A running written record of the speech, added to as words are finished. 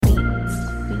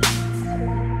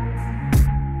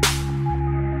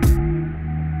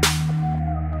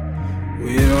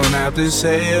have to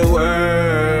say a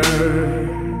word.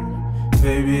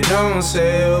 Baby, don't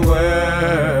say a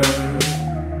word.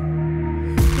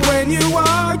 When you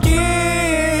walk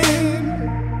in,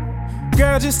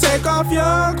 girl, just take off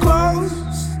your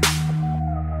clothes.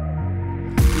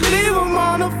 Leave them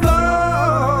on the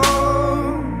floor,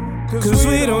 'cause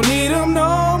we don't need them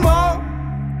no more.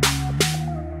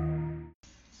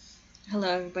 Hello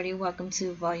everybody, welcome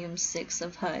to volume 6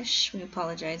 of Hush. We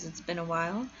apologize, it's been a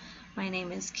while. My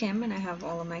name is Kim and I have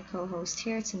all of my co-hosts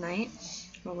here tonight.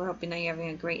 Well, we're hoping that you're having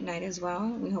a great night as well.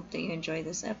 We hope that you enjoy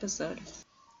this episode.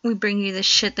 We bring you the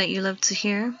shit that you love to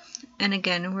hear. And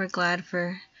again, we're glad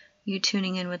for you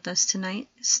tuning in with us tonight.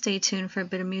 Stay tuned for a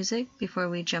bit of music before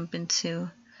we jump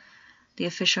into the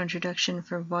official introduction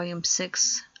for volume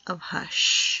 6 of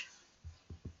Hush.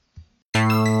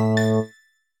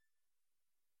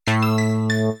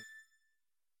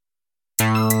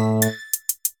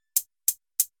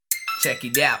 Check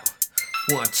it out.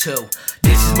 1, 2.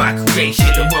 This is my creation,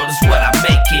 the world is what I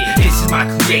make it. This is my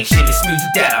creation, it's music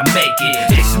that I make it.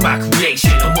 This is my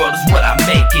creation, the world is what I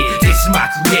make it. This is my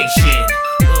creation.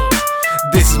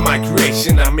 This is my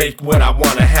creation, I make what I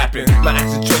wanna happen. My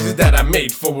acts and choices that I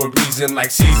made for a reason. Like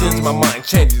seasons, my mind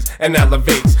changes and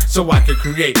elevates, so I can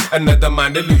create another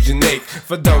mind illusionate.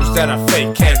 For those that are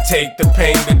fake, can't take the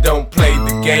pain, then don't play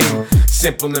the game.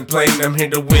 Simple and plain, I'm here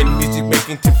to win. Music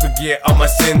making to forget all my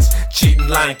sins. Cheating,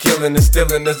 lying, killing, and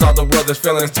stealing is all the world is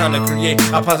feeling. It's time to create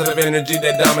a positive energy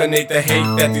that dominate the hate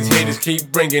that these haters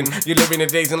keep bringing. You're living the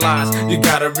days and lies, you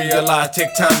gotta realize.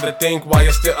 Take time to think while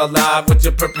you're still alive. What's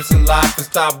your purpose in life? And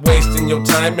stop wasting your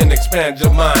time and expand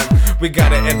your mind. We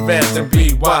gotta advance and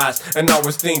be wise, and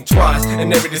always think twice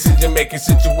in every decision making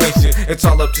situation. It's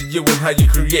all up to you and how you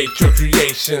create your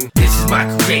creation. This is my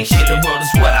creation, the world is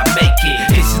what I make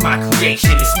it. This is my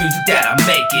creation, it's music that I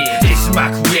make it. This is my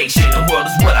creation, the world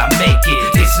is what I make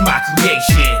it. This is my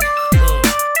creation.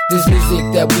 This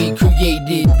music that we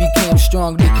created became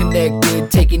strongly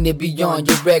connected, taking it beyond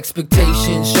your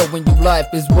expectations, showing you life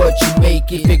is what you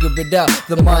make it. Figure it out,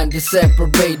 the mind is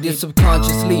separated,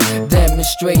 subconsciously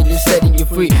demonstrated, setting you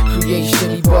free.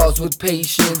 Creation evolves with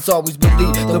patience, always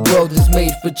believe the world is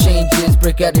made for changes.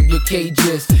 Break out of your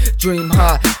cages, dream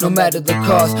high, no matter the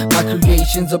cost. My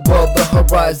creations above the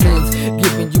horizons,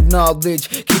 giving you knowledge,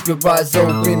 keep your eyes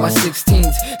open. My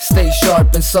 16s stay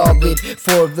sharp and solid,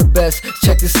 four of the best,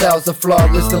 check this styles are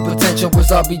flawless. The potential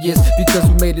was obvious because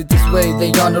we made it this way.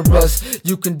 They honor us.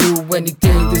 You can do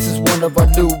anything. This is one of our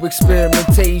new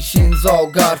experimentations. All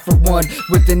God for one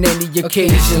within any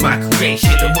occasion. This is my creation.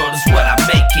 The world is what I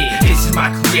make it. This is my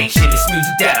creation. It's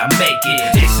music that I make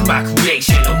it. This is my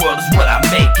creation. The world is what I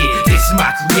make it. This is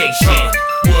my creation.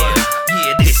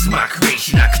 Yeah, this is my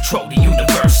creation. I control the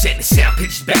universe, sending sound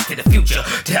pitches back to the future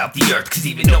to help the earth. Cause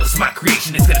even though it's my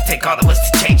creation, it's gonna take all of us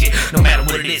to change it. No matter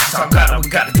what it is, it's all God. All we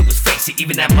gotta do is face it.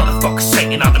 Even that motherfucker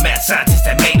Satan, all the mad scientists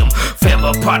that made him,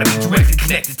 forever a part of me, directly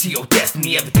connected to your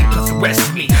destiny. Everything plus the rest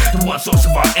of me, the one source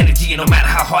of all energy. And no matter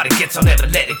how hard it gets, I'll never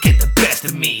let it get the best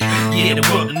of me. Yeah, the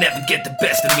world will never get the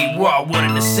best of me. We're all one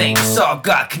and the same. It's all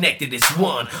God connected, it's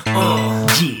one.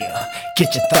 Yeah,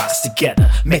 get your thoughts together,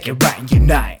 make it right and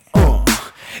unite.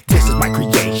 This is my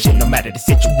creation, no matter the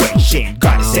situation.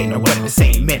 God is saying, we're the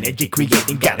same energy,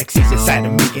 creating galaxies inside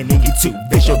of me and in you to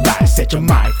visualize. Set your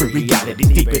mind free, reality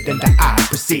deeper than the eye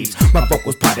perceives. My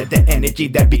vocals part of the energy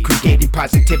that be creating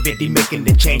positivity, making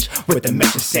the change with a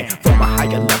message sent from a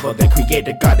higher level. The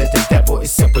creator God is the devil,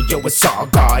 it's simple, yo, it's all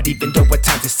God, even though at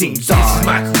times it seems odd. This is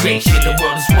my creation, the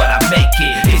world is what I make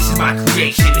it. This is my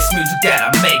creation, it's music that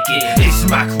I make it. This is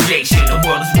my creation, the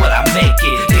world is what I make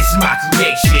it. This is my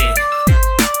creation.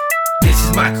 This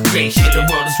is my creation, the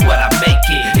world is what I make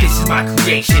it. This is my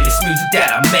creation, it's music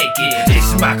that I make it. This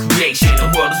is my creation,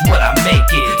 the world is what I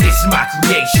make it. This is my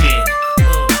creation.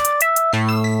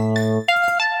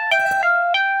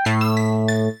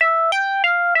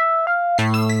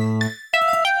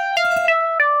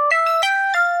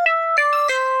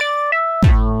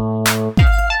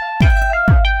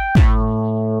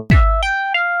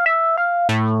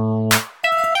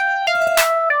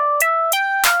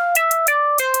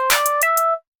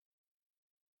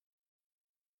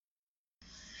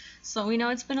 So we know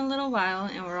it's been a little while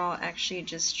and we're all actually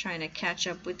just trying to catch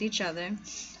up with each other.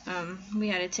 We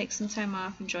had to take some time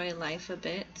off, enjoy life a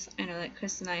bit. I know that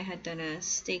Chris and I had done a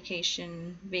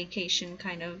staycation, vacation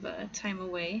kind of time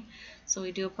away. So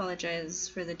we do apologize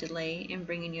for the delay in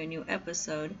bringing you a new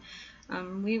episode.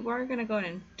 We were going to go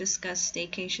and discuss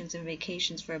staycations and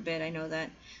vacations for a bit. I know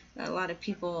that a lot of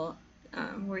people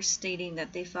were stating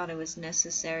that they thought it was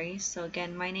necessary. So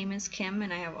again, my name is Kim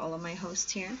and I have all of my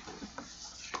hosts here.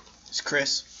 It's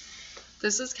Chris.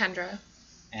 This is Kendra.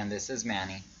 And this is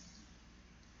Manny.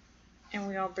 And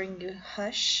we all bring you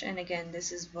Hush, and again,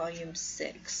 this is volume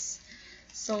 6.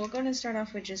 So we're going to start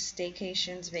off with just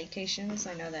staycations, vacations.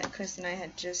 I know that Chris and I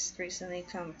had just recently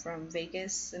come from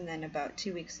Vegas, and then about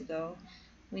 2 weeks ago,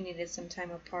 we needed some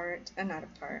time apart. Not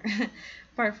apart,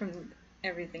 apart from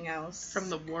everything else. From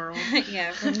the world.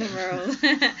 Yeah, from the world.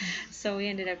 So we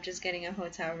ended up just getting a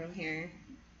hotel room here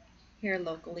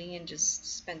locally, and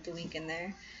just spent the weekend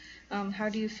there. How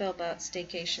do you feel about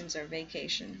staycations or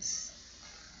vacations?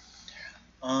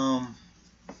 I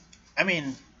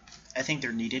mean, I think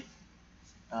they're needed.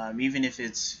 Even if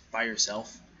it's by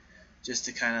yourself, just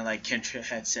to kind of, like Kendra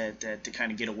had said, that to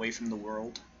kind of get away from the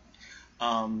world.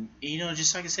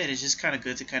 Just like I said, it's just kind of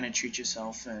good to kind of treat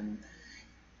yourself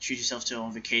to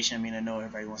on vacation. I mean, I know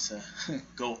everybody wants to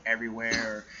go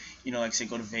everywhere, or, like I said,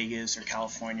 go to Vegas or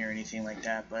California or anything like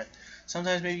that. But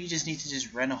sometimes maybe you just need to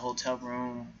just rent a hotel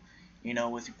room,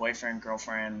 with your boyfriend,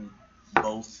 girlfriend,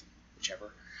 both,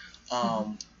 whichever.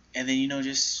 And then,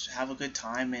 just have a good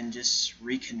time and just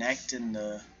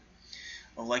reconnect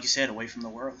like you said, away from the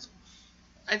world.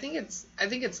 I think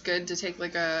it's good to take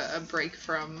like a break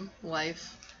from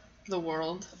life, the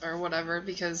world, or whatever,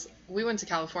 because we went to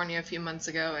California a few months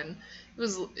ago, and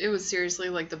it was seriously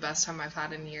like the best time I've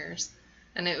had in years.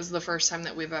 And it was the first time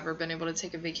that we've ever been able to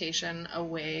take a vacation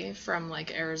away from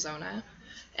like Arizona.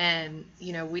 And,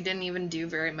 we didn't even do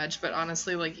very much, but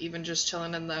honestly, like even just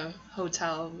chilling in the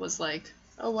hotel was like,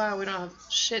 oh wow, we don't have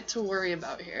shit to worry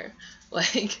about here.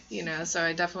 Like, so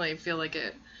I definitely feel like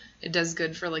it does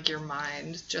good for like your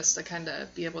mind, just to kind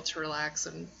of be able to relax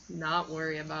and not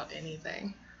worry about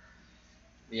anything.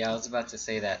 Yeah, I was about to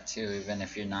say that too. Even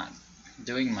if you're not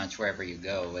doing much wherever you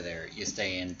go, whether you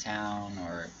stay in town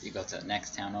or you go to the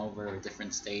next town over, a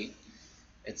different state,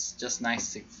 it's just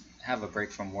nice to have a break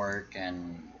from work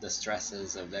and the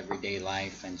stresses of everyday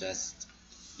life, and just,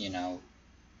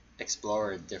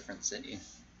 explore a different city.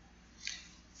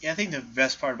 Yeah, I think the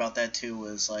best part about that too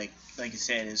was like you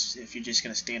said, is if you're just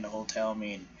gonna stay in the hotel. I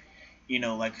mean,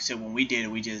 like I said, when we did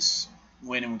it, we just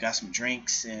went and we got some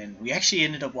drinks, and we actually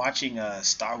ended up watching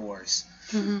Star Wars,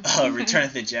 Return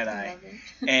of the Jedi,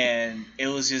 and it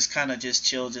was just kind of just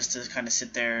chill, just to kind of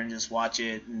sit there and just watch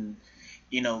it, and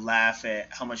laugh at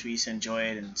how much we used to enjoy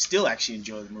it, and still actually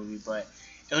enjoy the movie. But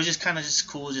it was just kind of just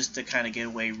cool, just to kind of get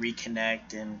away,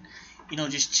 reconnect, and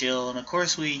just chill. And of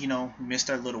course we missed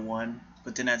our little one,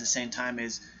 but then at the same time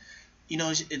it's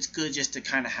good just to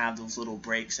kind of have those little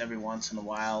breaks every once in a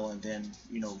while, and then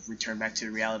return back to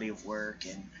the reality of work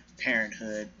and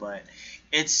parenthood. But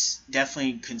it's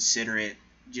definitely considerate,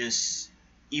 just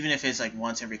even if it's like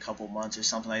once every couple months or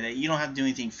something like that. You don't have to do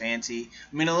anything fancy,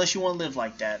 I mean, unless you want to live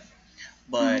like that.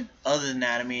 But other than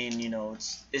that, I mean,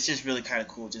 it's just really kind of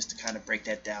cool just to kind of break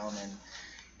that down and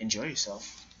enjoy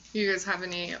yourself. You guys have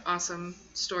any awesome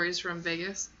stories from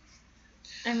Vegas?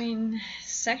 I mean,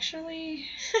 sexually,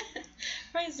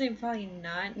 probably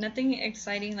not. Nothing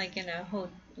exciting like in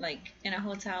a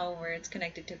hotel where it's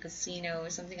connected to a casino or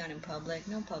something out in public.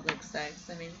 No public sex.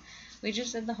 I mean, we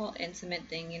just did the whole intimate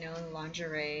thing,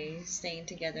 lingerie, staying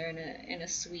together in a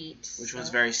suite. Which was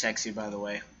very sexy, by the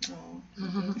way. Oh.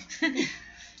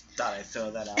 Thought I'd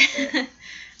throw that out there.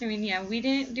 I mean, yeah, we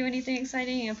didn't do anything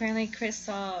exciting. Apparently, Chris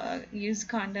saw a used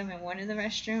condom in one of the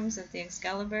restrooms at the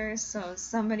Excalibur, so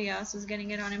somebody else was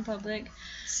getting it on in public.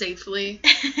 Safely,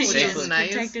 which is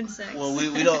nice. Protected sex. Well,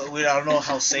 we don't know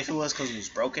how safe it was because it was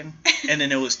broken, and then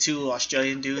there was 2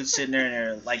 Australian dudes sitting there and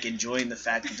they're like enjoying the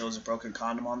fact that there was a broken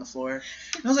condom on the floor.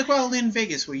 And I was like, well, only in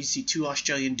Vegas where you see 2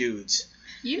 Australian dudes.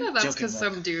 That's because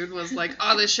some dude was like,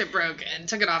 oh, this shit broke, and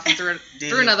took it off and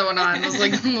threw another one on. I was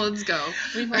like, let's go.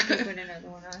 We hope he put another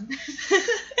one on.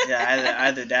 Yeah,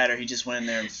 either that or he just went in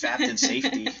there and fapped in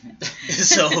safety.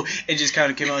 So it just kind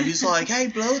of came out. He's like, hey,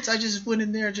 bloats, I just went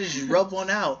in there and just rubbed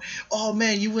one out. Oh,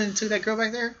 man, you went and took that girl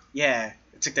back there? Yeah.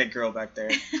 Took that girl back there.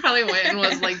 Probably went and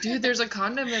was like, dude, there's a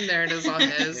condom in there, and it was all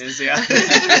his. Yeah.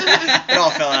 It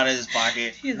all fell out of his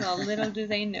pocket. He's all, little do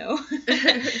they know.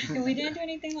 And we didn't do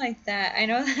anything like that. I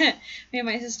know that me and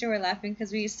my sister were laughing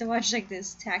because we used to watch like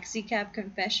this Taxi Cab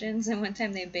Confessions, and one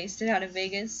time they based it out of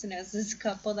Vegas, and it was this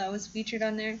couple that was featured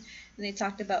on there, and they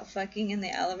talked about fucking in the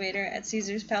elevator at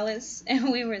Caesar's Palace,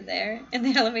 and we were there in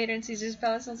the elevator in Caesar's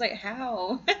Palace. I was like,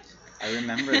 how? I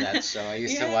remember that show. I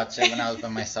used to watch it when I was by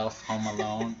myself, home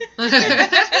alone.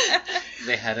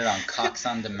 They had it on Cox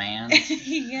on Demand.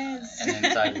 Yes. And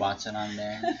then I'd watch it on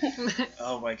there.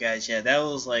 Oh my gosh, yeah, that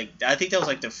was like, I think that was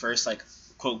like the first like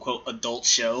quote unquote adult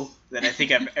show that I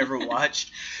think I've ever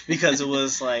watched, because it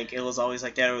was always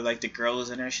like that, or like the girl was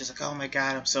in there, she's like, oh my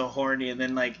god, I'm so horny, and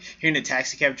then like hearing the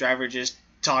taxi cab driver just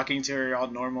talking to her all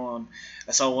normal, and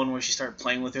I saw one where she started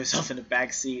playing with herself in the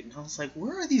back seat, and I was like,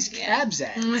 where are these cabs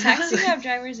at? Taxi cab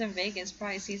drivers in Vegas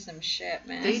probably see some shit,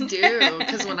 man. They do,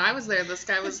 because when I was there, this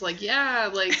guy was like, yeah,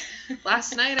 like,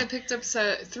 last night I picked up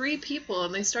 3 people,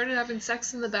 and they started having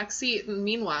sex in the back seat, and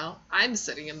meanwhile, I'm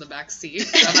sitting in the back seat,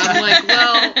 and I'm like,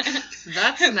 well,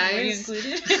 that's nice. Were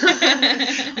you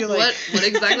included? Like, what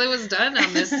exactly was done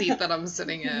on this seat that I'm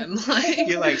sitting in? Like,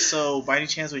 you're like, so by any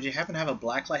chance, would you happen to have a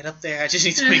black light up there? I just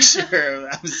need to make sure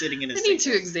I'm sitting in a I seat. need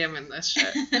to examine this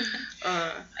shit.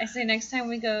 I say next time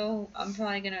we go, I'm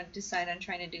probably gonna decide on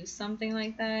trying to do something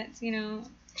like that. You know,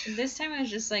 this time it was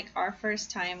just like our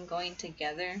first time going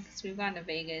together because we've gone to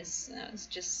Vegas. It was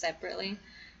just separately,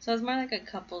 so it was more like a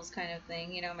couples kind of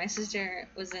thing. You know, my sister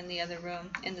was in the other room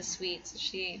in the suite, so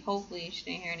hopefully she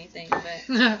didn't hear anything. But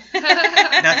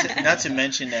not to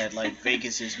mention that like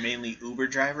Vegas is mainly Uber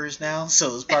drivers now,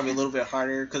 so it's probably a little bit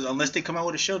harder because unless they come out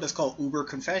with a show that's called Uber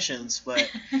Confessions, but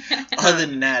other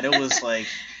than that, it was like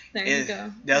there you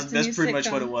go. That's pretty much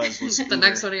what it was the Uber.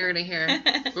 next one you're gonna hear,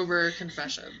 Uber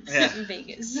Confessions. Yeah,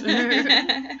 Vegas.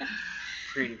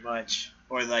 pretty much.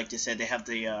 Or like they said, they have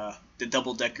the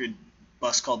double-decker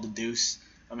bus called the Deuce.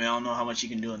 I mean, I don't know how much you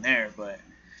can do in there, but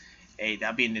hey,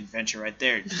 that'd be an adventure right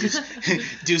there.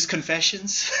 Deuce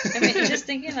Confessions. I mean, just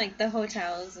thinking like the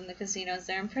hotels and the casinos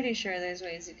there, I'm pretty sure there's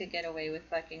ways you could get away with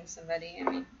fucking somebody. I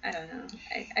mean, I don't know.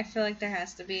 I feel like there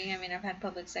has to be. I mean, I've had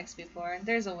public sex before.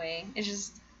 There's a way. It's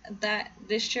just that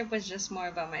this trip was just more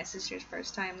about my sister's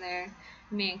first time there,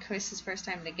 me and Chris's first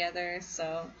time together.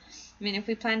 So, I mean, if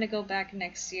we plan to go back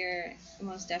next year,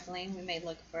 most definitely we may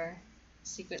look for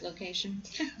secret location.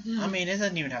 I mean, it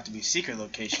doesn't even have to be a secret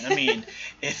location. I mean,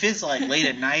 if it's like late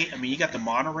at night, I mean, you got the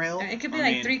monorail. It could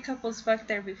be 3 couples fucked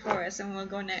there before us, and we'll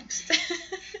go next.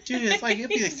 Dude, it's like it'd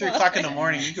be like 3 o'clock in the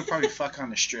morning. You could probably fuck on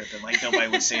the strip, and like nobody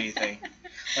would say anything.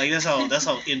 Like that's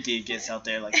how empty it gets out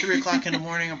there. Like 3 o'clock in the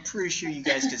morning, I'm pretty sure you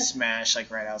guys could smash like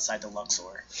right outside the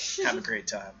Luxor. Have a great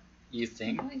time. You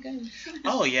think? Oh my god.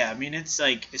 Oh yeah, I mean it's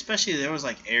like especially there was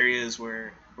like areas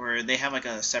where they have like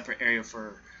a separate area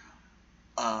for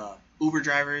Uber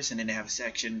drivers, and then they have a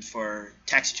section for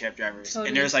taxi cab drivers. Totally,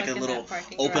 and there's like a in little that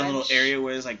parking open garage. little area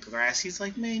where there's like grass. He's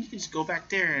like, man, you can just go back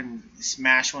there and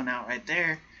smash one out right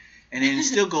there, and then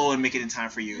still go and make it in time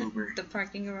for your Uber. The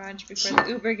parking garage before the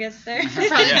Uber gets there. I'd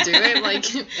probably Yeah. do it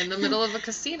like in the middle of a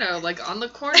casino, like on the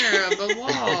corner of a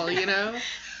wall, you know.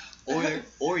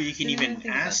 Or you can Didn't even even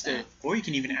think ask about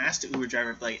the Uber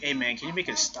driver like, hey man, can you make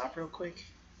it a stop real quick?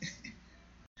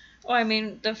 Well, I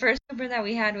mean, the first Uber that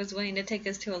we had was willing to take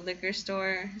us to a liquor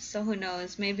store, so who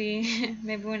knows? Maybe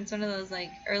when it's one of those like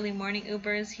early morning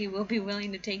Ubers, he will be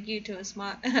willing to take you to a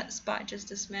spot just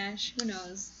to smash. Who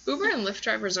knows? Uber and Lyft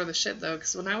drivers are the shit though,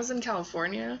 because when I was in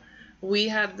California, we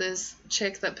had this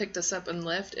chick that picked us up in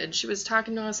Lyft, and she was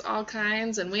talking to us all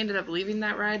kinds, and we ended up leaving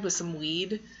that ride with some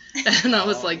weed. And I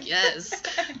was like, yes,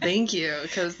 thank you,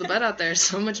 because the bed out there is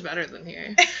so much better than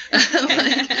here.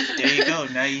 Like, There you go.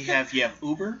 Now you have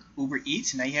Uber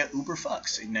Eats, and now you have Uber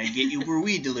Fucks, and now you get Uber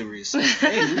weed deliveries.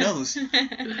 Hey, who knows?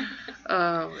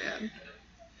 oh man.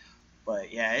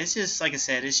 But yeah, it's just like I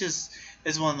said,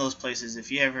 it's one of those places. If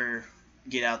you ever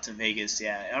get out to Vegas,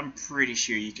 yeah, I'm pretty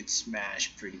sure you could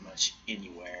smash pretty much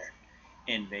anywhere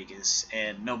in Vegas,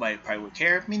 and nobody probably would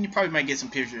care. I mean, you probably might get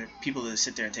some people to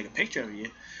sit there and take a picture of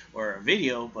you or a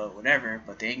video, but whatever.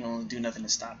 But they ain't gonna do nothing to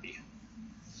stop you.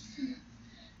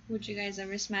 Would you guys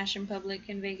ever smash in public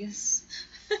in Vegas?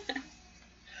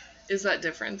 Is that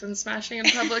different than smashing in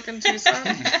public in Tucson?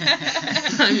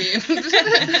 I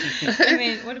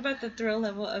mean, what about the thrill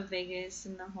level of Vegas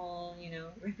and the whole,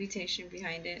 reputation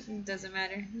behind it? It doesn't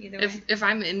matter either way. If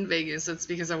I'm in Vegas, it's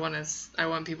because I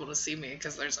want people to see me,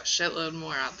 because there's a shitload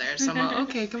more out there. So I'm like,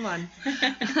 okay, come on.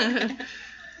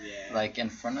 Yeah. Like in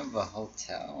front of a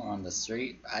hotel on the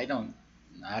street, I don't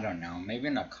know. Maybe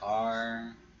in a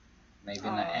car, maybe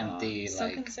in an empty so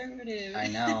like. conservative. I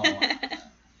know.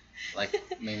 Like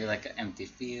maybe like an empty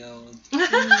field.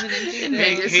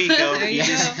 Vegas. Here you go. There you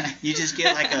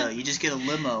go. You just get a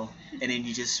limo, and then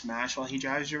you just smash while he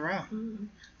drives you around. Mm.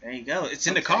 There you go. It's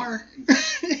in the car.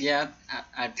 Yeah,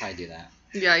 I'd probably do that.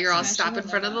 Yeah, you're all Smash stop the in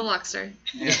front of the limo. Luxor.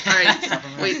 Yeah. All right, Stop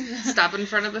in wait, stop in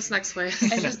front of this next place.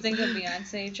 I just think of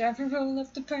Beyonce. Driver, roll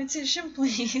up the partition,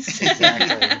 please.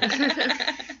 Exactly.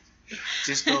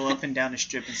 Just go up and down the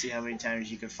strip and see how many times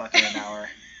you can fuck in an hour.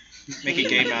 Make a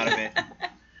game out of it.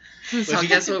 So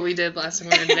guess what we did last time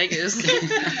we were in Vegas?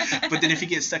 But then if you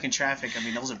get stuck in traffic, I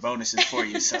mean, those are bonuses for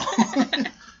you. So.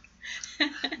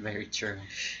 Very true.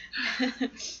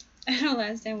 I know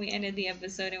last time we ended the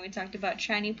episode and we talked about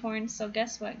tranny porn. So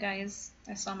guess what, guys?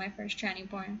 I saw my first tranny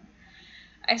porn.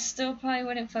 I still probably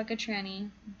wouldn't fuck a tranny,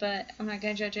 but I'm not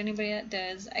gonna judge anybody that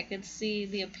does. I could see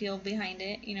the appeal behind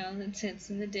it, you know, the tits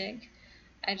and the dick.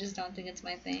 I just don't think it's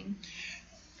my thing.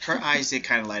 Her eyes did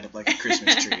kind of light up like a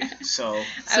Christmas tree. So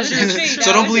I was intrigued. so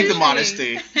I don't was believe the intrigued.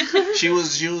 modesty. She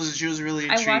was really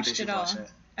I intrigued. watched that she it all. watched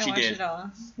it. I She watched did. it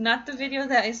all. Not the video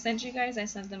that I sent you guys. I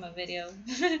sent them a video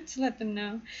to let them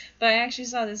know. But I actually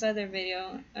saw this other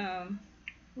video.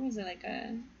 Who was it? Like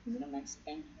was it a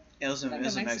Mexican? It was a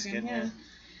Mexican,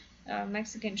 yeah.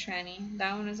 Mexican tranny.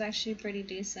 That one was actually pretty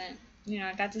decent. You know,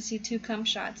 I got to see 2 cum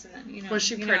shots, and then Was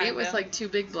she you know pretty how I with feel. like 2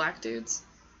 big black dudes?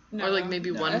 No, Or like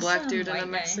maybe no. one That's black some dude and white a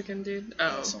guy. Mexican dude?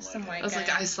 Oh. Some white I was like,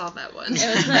 guy. I saw that one.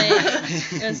 It was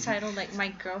like it was titled like My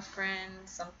Girlfriend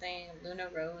something Luna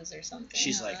Rose or something.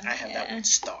 She's like, I have that one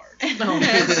starred.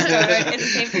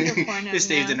 It's saved in her porno. It's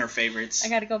saved now. in her favorites. I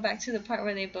gotta go back to the part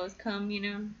where they both come, you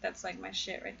know? That's like my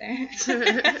shit right there.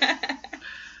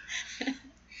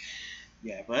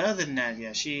 Yeah, but other than that,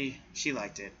 yeah, she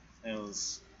liked it. It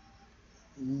was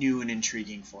new and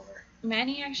intriguing for her.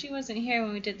 Manny actually wasn't here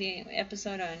when we did the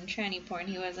episode on tranny porn.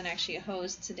 He wasn't actually a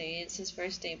host today. It's his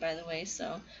first day, by the way,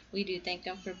 so we do thank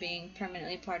him for being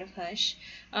permanently part of Hush.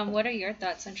 What are your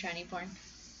thoughts on tranny porn?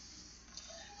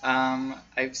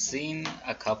 I've seen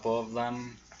a couple of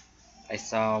them. I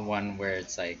saw one where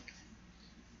it's like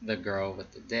the girl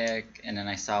with the dick, and then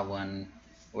I saw one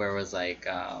where it was like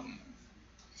a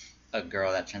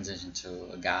girl that transitioned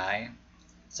to a guy.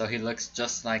 So he looks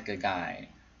just like a guy.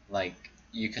 Like,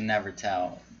 you can never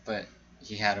tell, but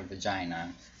he had a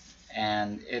vagina.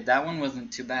 And that one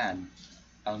wasn't too bad.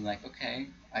 I was like, okay,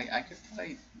 I could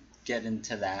probably get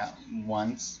into that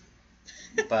once,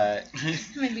 but...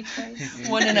 Maybe twice.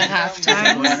 1.5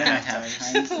 times.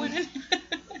 1.5 times.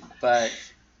 But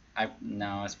I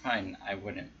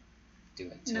wouldn't do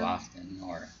it too No. often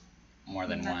or more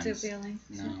than Not once. too appealing.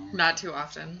 No. Not too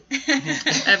often.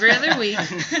 Every other week.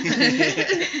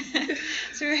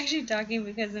 So we're actually talking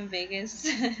because in Vegas,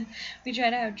 we try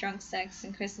to have drunk sex,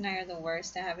 and Chris and I are the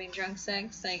worst at having drunk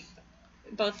sex. Like,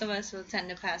 both of us will tend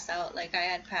to pass out. Like, I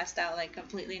had passed out, like,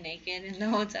 completely naked in the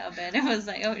hotel bed. I was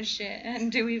like, oh, shit.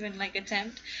 And do we even, like,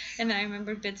 attempt? And then I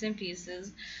remember bits and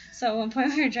pieces. So at one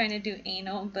point we were trying to do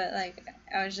anal, but, like,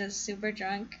 I was just super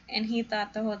drunk. And he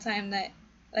thought the whole time that,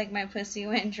 like, my pussy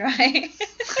went dry.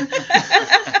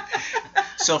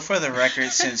 So for the record,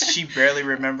 since she barely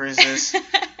remembers this,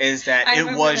 is that I it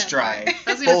remember was that dry. part.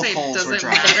 I was gonna Both say, holes does were it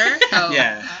dry. matter? Oh.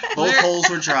 Yeah, both Where- holes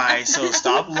were dry, so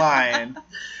stop lying.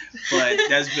 But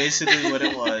that's basically what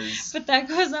it was. But that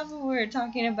goes off of what we were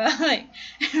talking about, like,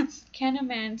 can a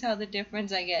man tell the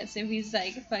difference, I guess, if he's,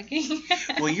 like, fucking...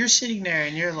 Well, you're sitting there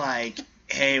and you're like,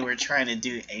 hey, we're trying to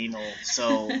do anal,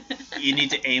 so you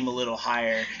need to aim a little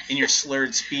higher in your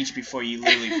slurred speech before you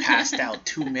literally passed out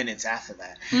 2 minutes after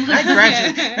that. And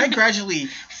I gradually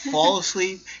fall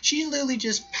asleep. She literally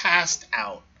just passed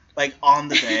out, like on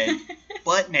the bed,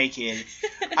 butt naked.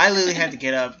 I literally had to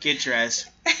get up, get dressed,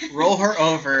 roll her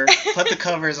over, put the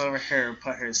covers over her,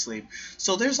 put her to sleep.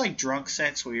 So there's like drunk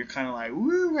sex where you're kind of like,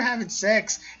 woo, we're having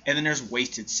sex, and then there's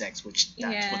wasted sex, which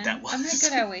that's what that was. I'm not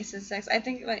good at wasted sex. I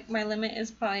think, like, my limit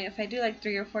is probably if I do, like,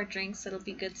 3 or 4 drinks, it'll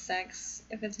be good sex.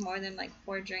 If it's more than, like,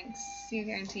 4 drinks, you're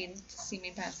guaranteed to see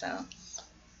me pass out.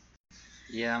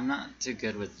 Yeah, I'm not too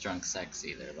good with drunk sex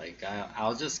either. Like,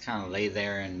 I'll just kind of lay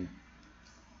there and,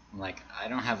 like, I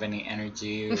don't have any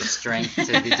energy or strength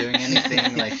to be doing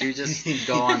anything. Like, you just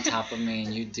go on top of me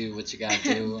and you do what you gotta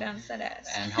do. Bounce that ass.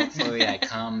 And hopefully I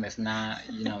come. If not,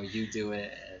 you do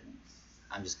it. And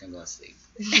I'm just gonna go to sleep.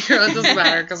 It doesn't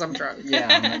matter because I'm drunk. Yeah,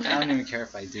 I'm like, I don't even care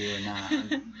if I do or not.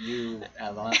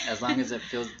 As long as it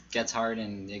gets hard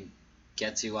and it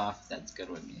gets you off, that's good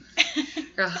with me.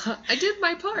 I did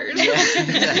my part. Yeah,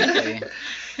 exactly.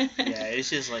 Yeah, it's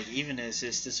just like, even as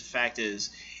this fact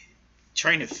is,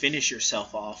 trying to finish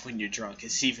yourself off when you're drunk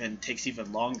takes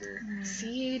even longer.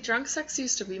 See, drunk sex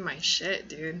used to be my shit,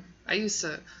 dude. I used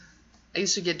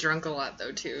to get drunk a lot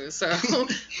though too, so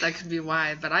that could be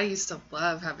why. But I used to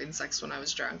love having sex when I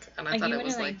was drunk, and I Like, thought you it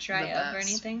was wouldn't, like dry the up best. or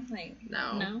anything? Like,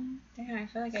 No. No? Damn, I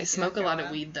feel like I do smoke a after lot of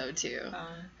while. weed though too, Um,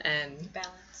 and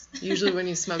balance. usually when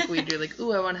you smoke weed, you're like,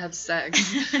 ooh, I want to have sex.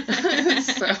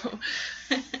 So,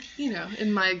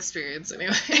 in my experience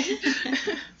anyway.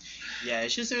 Yeah,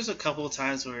 it's just there's a couple of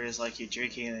times where it's like you're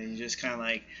drinking and you're just kind of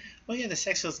like, well, yeah, the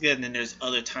sex feels good, and then there's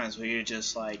other times where you're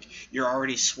just like, you're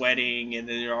already sweating, and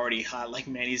then you're already hot. Like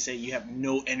Manny said, you have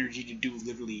no energy to do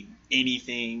literally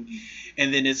anything,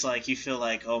 and then it's like you feel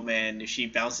like, oh man, if she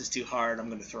bounces too hard, I'm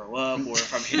gonna throw up, or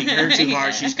if I'm hitting her too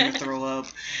hard, she's gonna throw up,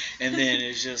 and then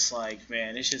it's just like,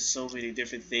 man, it's just so many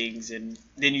different things, and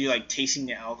then you're like tasting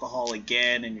the alcohol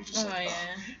again, and you're just like,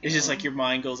 oh. It's just like your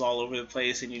mind goes all over the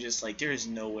place, and you're just like, there is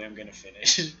no way I'm gonna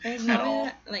finish There's at no all.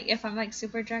 way that, like, if I'm like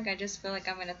super drunk, I just feel like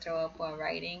I'm gonna throw up while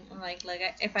writing. I'm like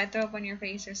if I throw up on your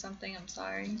face or something, I'm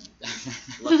sorry.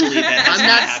 Luckily, that has I'm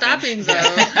not happened. stopping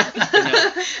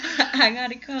though. I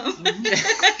gotta come.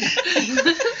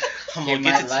 I'm He gonna get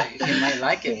might to like. He might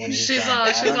like it when he's She's drunk. all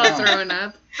I don't know. throwing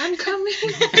up. I'm coming.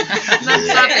 Not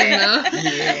stopping though.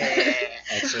 Yeah,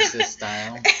 Exorcist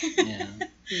style. Yeah.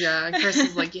 Yeah, Chris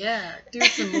is like, yeah, do it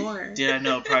some more. Dude, I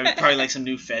know, probably like some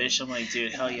new fetish. I'm like,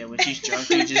 dude, hell yeah, when she's drunk,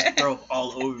 dude, just throw up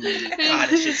all over me. God,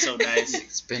 that shit's so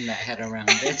nice. Spin that head around,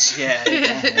 bitch. Yeah. Spin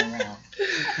that head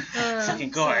around. Fucking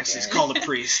go, Exorcist, call the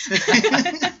priest.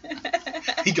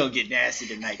 He gonna get nasty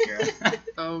tonight, girl.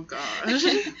 Oh gosh.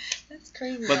 That's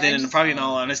crazy. But I then, just- probably in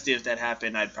all honesty, if that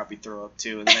happened, I'd probably throw up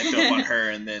too, and then I'd throw up on her,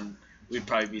 and then we'd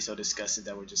probably be so disgusted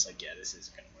that we're just like, yeah, this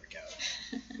isn't gonna work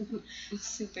out.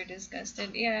 super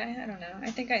disgusted. Yeah, I don't know.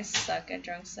 I think I suck at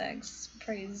drunk sex.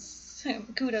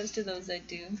 Kudos to those that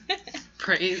do.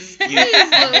 Praise. You-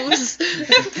 Praise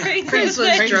those. Praise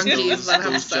those Praise drunkies those- that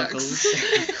have those sex.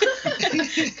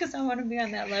 junkos. Because I want to be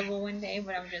on that level one day,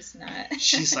 but I'm just not.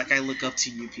 She's like, I look up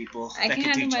to you people. I that can do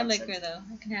handle my drunk liquor sex. though.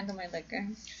 I can handle my liquor.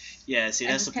 Yeah, see,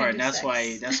 I that's the just can't part. do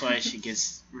That's sex. why she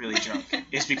gets really drunk.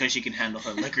 It's because she can handle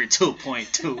her liquor to a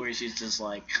point too, where she's just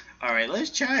like, all right, let's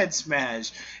try and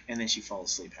smash, and then she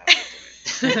falls asleep halfway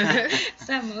through it. It's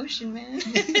that motion, man.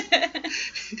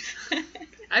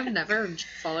 I've never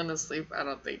fallen asleep, I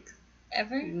don't think.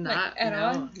 Ever? Not like, at no,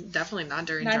 all? Definitely not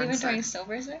during Not drunk even sex. during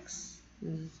sober sex?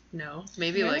 No.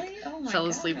 Maybe Really? like Oh my fell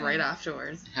asleep God. right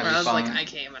afterwards. Have Where you I was like, fallen- I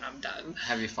came and I'm done.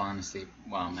 Have you fallen asleep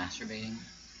while masturbating?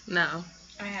 No.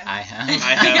 I have. I have. I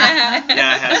have. Yeah,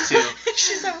 I have too.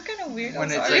 She's like, what kind of weird.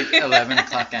 When I'm it's sorry. like 11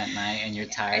 o'clock at night and you're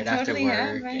tired after totally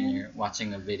have, work man. and you're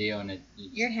watching a video and you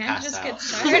Your hand pass just out.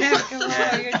 gets tired after a while.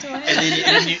 Yeah. You're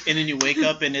tired. And then you wake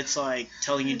up and it's like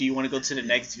telling you, do you want to go to the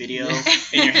next video? And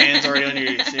your hand's already on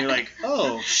your. So you're like,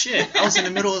 oh shit, I was in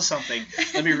the middle of something.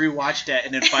 Let me rewatch that.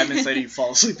 And then 5 minutes later you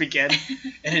fall asleep again.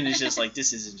 And then it's just like,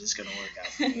 this isn't just gonna work out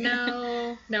for me.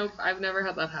 No. Nope. I've never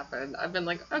had that happen. I've been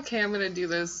like, okay, I'm gonna do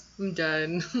this. I'm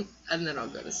done. And then I'll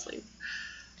go to sleep.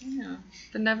 Yeah.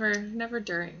 But never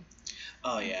during.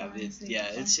 Oh yeah, Falling asleep yeah,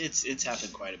 before. it's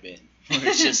happened quite a bit. Where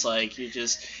it's just like you're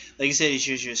just like you said,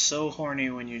 you're so horny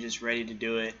when you're just ready to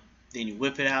do it. Then you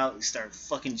whip it out, you start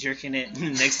fucking jerking it.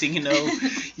 And next thing you know,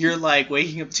 you're like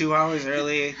waking up 2 hours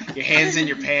early. Your hands in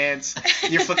your pants.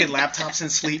 Your fucking laptop's in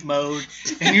sleep mode,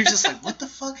 and you're just like, what the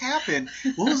fuck happened?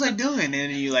 What was I doing? And then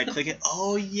you like click it.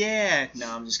 Oh yeah. No,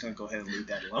 I'm just gonna go ahead and leave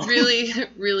that alone.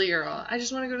 Really, you're all. I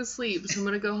just want to go to sleep, so I'm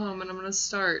gonna go home and I'm gonna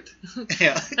start,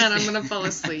 Yeah. and I'm gonna fall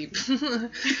asleep.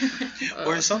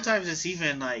 Or sometimes it's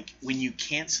even like when you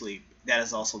can't sleep. That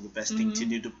is also the best thing to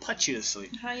do to put you to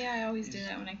sleep. Oh yeah, I always do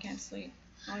that when I can't sleep.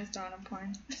 I always throw on a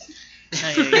porn.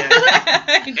 Yeah.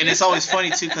 And it's always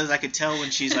funny too because I could tell when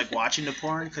she's like watching the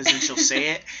porn because then she'll say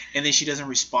it and then she doesn't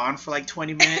respond for like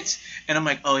 20 minutes and I'm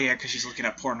like, oh yeah, because she's looking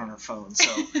at porn on her phone, so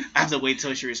I have to wait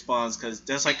till she responds because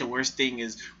that's like the worst thing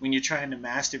is when you're trying to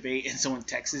masturbate and someone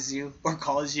texts you or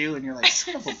calls you and you're like,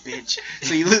 son of a bitch.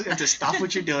 So you have to stop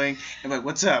what you're doing and like,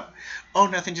 what's up? Oh,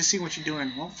 nothing, just seeing what you're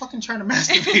doing. Well, I'm fucking trying to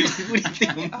masturbate. Like, what do you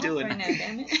think I'm Off doing? right now,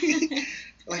 damn it.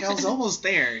 Like I was almost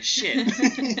there. Shit.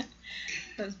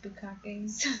 Those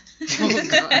bukakes. Oh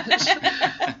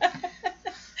gosh.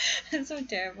 That's so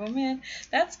terrible, man.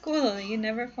 That's cool. You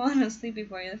never fallen asleep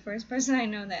before. You're the first person I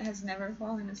know that has never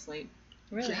fallen asleep.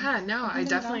 Really? Yeah, no, I do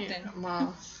that definitely. often.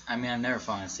 Well, I mean, I've never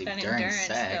fallen asleep But during endurance,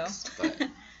 sex, though. but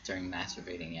during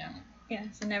masturbating, yeah. Yeah,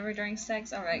 so never during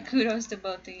sex. All right, kudos to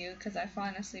both of you because I've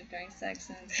fallen asleep during sex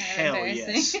and it's kind of Hell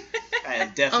embarrassing. yes. I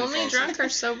have definitely only fallen drunk asleep. or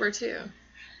sober too.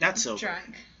 Not sober.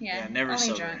 Drunk. Yeah, Yeah, never only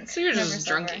sober. drunk. So you're Never just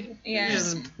sober. drunky. Yeah. You're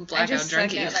just I blackout just suck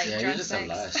drunky. at, like, Yeah, you're drunk just a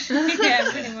sex. lush.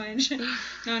 Yeah, pretty much.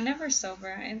 No, never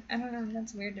sober. I don't know.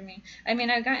 That's weird to me. I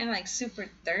mean, I've gotten like super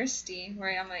thirsty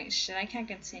where I'm like, shit, I can't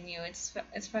continue. It's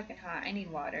fucking hot. I need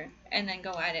water. And then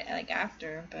go at it like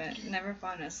after, but never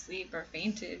fallen asleep or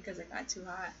fainted because it got too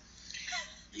hot.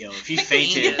 Yo, if you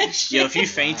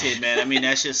fainted, man. I mean,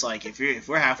 that's just like if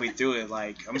we're halfway through it,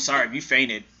 like I'm sorry if you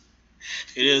fainted.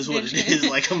 It is what it is.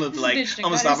 Like I'm gonna be like, Bitch, I'm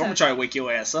gonna stop. I'm gonna try to wake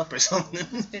your ass up or something.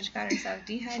 This bitch got herself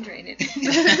dehydrated.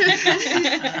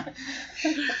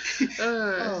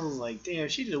 I was like, damn,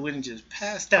 she just went and just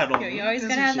passed out on Yo, me. you always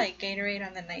That's gotta what have she- like Gatorade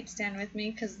on the nightstand with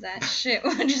me, cause that shit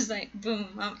was just like, boom,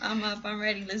 I'm up, I'm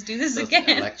ready, let's do this Those again.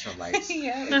 electrolytes.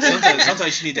 Yeah.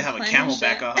 Sometimes you need to have a Replenish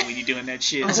Camelback it. on when you're doing that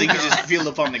shit, so you can just feel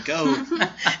up on the go.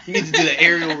 You need to do the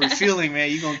aerial refueling, man.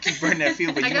 You're gonna keep burning that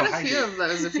fuel, but I you don't got a few hydrate. of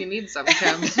those if you need some,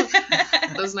 Kim.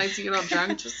 Those nights you get all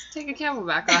drunk, just take a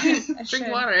Camelback on. I Drink should.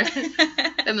 water.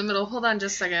 In the middle, hold on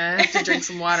just a second, I have to drink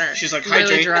some water. She's like, really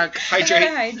hydrate, drunk. I gotta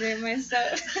hydrate. hydrate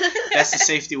myself. That's the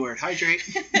safety word, hydrate.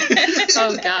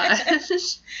 Oh gosh.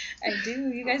 I do.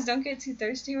 You guys don't get too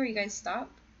thirsty where you guys stop?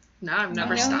 No, I've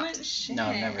never No. stopped. What? Shit. No,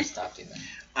 I've never stopped either.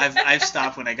 I've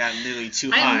stopped when I got literally too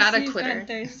I am hot. not a You've quitter. gone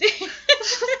thirsty.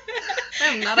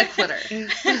 I'm not a quitter. I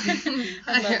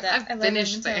love that. I I've love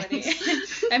finished that mentality.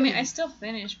 things. I mean, I still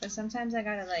finish, but sometimes I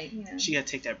gotta like, She gotta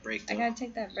take that break I though. gotta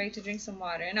take that break to drink some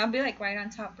water, and I'll be like right on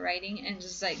top writing and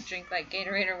just like drink like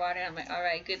Gatorade or water. And I'm like, all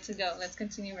right, good to go. Let's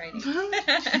continue writing.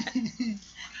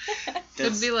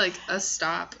 It'd be like a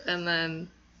stop, and then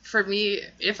for me,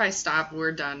 if I stop,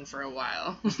 we're done for a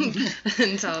while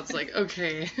until it's like,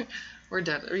 okay, we're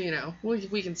done. Or, you know,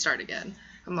 we can start again.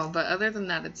 But other than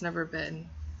that, it's never been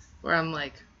where I'm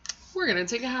like, we're gonna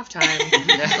take a halftime.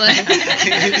 Like,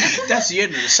 That's the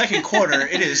end of the second quarter.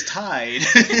 It is tied.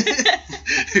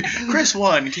 Chris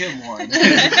won, Kim won.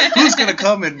 Who's gonna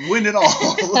come and win it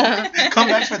all? Come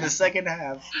back for the second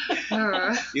half.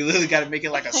 You literally gotta make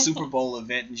it like a Super Bowl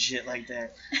event and shit like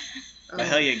that. But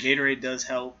hell yeah, Gatorade does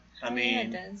help. I Oh, mean, yeah,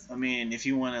 it does. I mean, if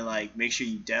you want to like make sure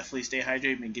you definitely stay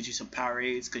hydrated and get you some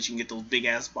Powerades, because you can get those big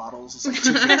ass bottles. It's like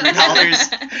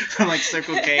 $2 from like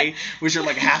Circle K, which are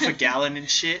like half a gallon and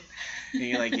shit. And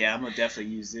you're like, yeah, I'm gonna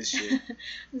definitely use this shit.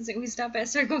 So we stop at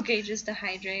Circle K just to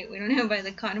hydrate. We don't even buy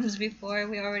the condoms before.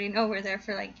 We already know we're there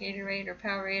for like Gatorade or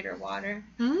Powerade or water.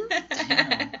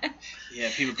 Yeah,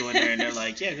 people go in there and they're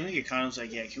like, yeah, can we get condoms?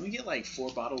 Like, yeah, can we get like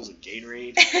 4 bottles of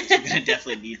Gatorade? 'Cause we're gonna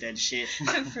definitely need that shit.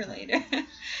 For later.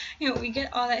 You know, we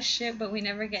get all that shit, but we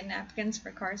never get napkins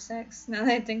for car sex. Now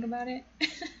that I think about it.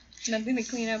 Nothing to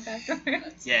clean up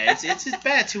afterwards. Yeah, it's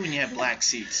bad too when you have black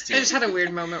seats too. I just had a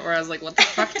weird moment where I was like, what the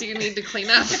fuck do you need to clean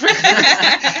up?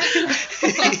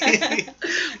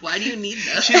 Why do you need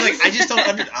that? She's like, I just don't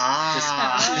under.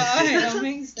 Oh, it don't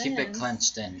make sense. Keep it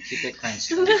clenched in. Keep it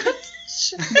clenched in.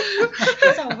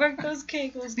 That's how work those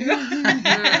kegels, girl.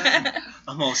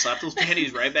 I'm gonna slap those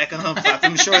panties right back on, slap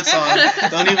them shorts on.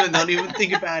 Don't even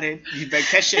think about it. You better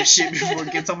catch that shit before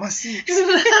it gets on my seats.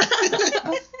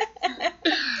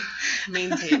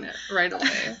 Maintain it right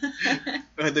away.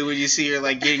 Or then when you see her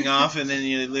like getting off, and then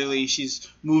you literally she's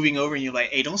moving over, and you're like,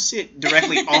 hey, don't sit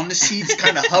directly on the seats.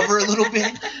 Kind of hover a little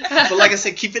bit, but like I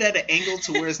said, keep it at an angle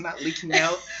to where it's not leaking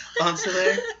out onto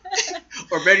there.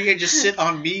 Or better yet, just sit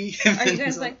on me. And Are you then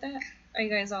guys like that? Are you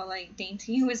guys all like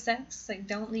dainty with sex? Like,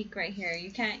 don't leak right here.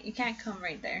 You can't come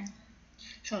right there.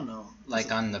 Hell no.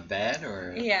 Like on the bed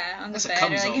or? Yeah, on the That's a bed,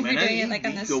 cum or like zone, if man. you're doing You- it like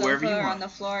on you the go wherever sofa you or want. on the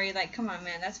floor, you're like, come on,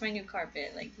 man, that's my new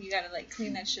carpet. Like, you gotta like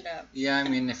clean that shit up. Yeah, I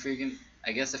mean, if you can,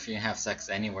 I guess if you have sex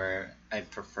anywhere, I'd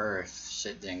prefer if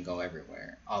shit didn't go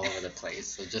everywhere, all over the place.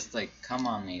 So just like come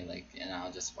on me, like, and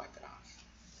I'll just wipe it off.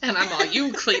 And I'm all,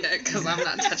 you clean it, because I'm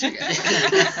not touching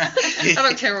it. I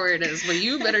don't care where it is, but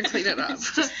you better clean it up.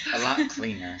 A lot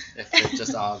cleaner if it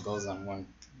just all goes on one.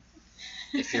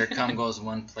 If your cum goes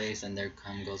one place and their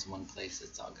cum goes one place,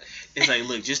 it's all good. It's like,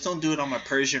 look, just don't do it on my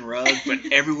Persian rug, but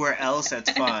everywhere else, that's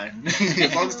fine.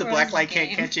 As long as the black light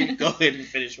can't catch it, go ahead and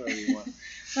finish whatever you want.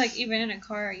 Like, even in a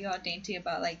car, are you all dainty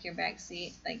about like your back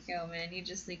seat? Like, yo, man, you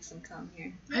just leaked some cum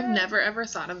here. I've never ever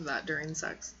thought of that during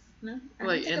sex. No, I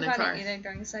Like, don't think in the about car. it either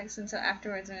during sex until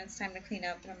afterwards when it's time to clean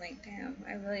up, and I'm like, damn,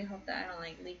 I really hope that I don't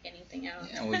like leak anything out.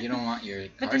 Yeah, well, you don't want your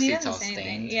But car then you seats haven't all said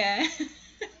anything. stained. Yeah.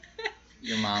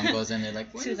 Your mom goes in there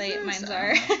like, what Too is late, this? mine's I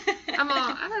are. don't know. I'm all,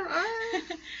 I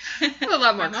have a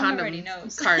lot more My mom already condom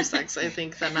knows. car sex, I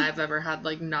think, than I've ever had,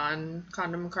 like,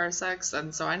 non-condom car sex.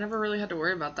 And so I never really had to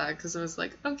worry about that because it was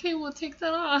like, okay, we'll take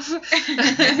that off.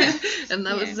 And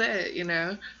that was it, you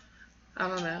know? I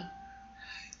don't know.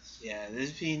 Yeah,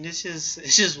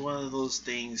 it's just one of those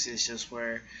things. It's just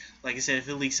where, like I said, if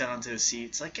it leaks out onto the seat,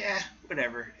 it's like, yeah,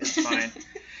 whatever, it's fine.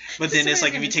 But then it's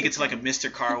like if you take it to like a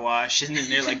Mr. Car Wash, and then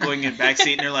they're like going in the back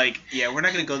seat, and they're like, yeah, we're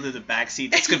not gonna go to the back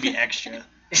seat. That's gonna be extra.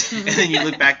 And then you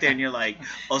look back there, and you're like,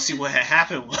 oh, see, what had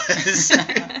happened was,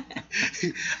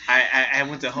 I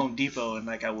went to Home Depot and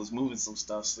like I was moving some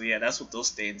stuff. So yeah, that's what those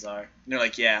stains are. And they're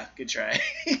like, yeah, good try.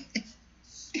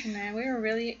 Man, we were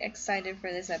really excited for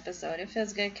this episode. It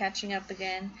feels good catching up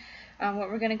again. What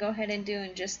we're going to go ahead and do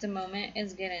in just a moment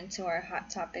is get into our hot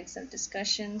topics of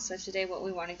discussion. So today what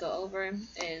we want to go over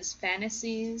is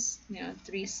fantasies,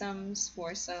 threesomes,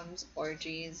 foursomes,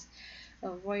 orgies,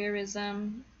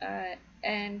 voyeurism,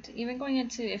 and even going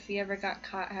into if you ever got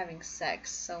caught having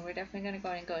sex. So we're definitely going to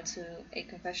go and go to a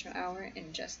confessional hour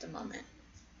in just a moment.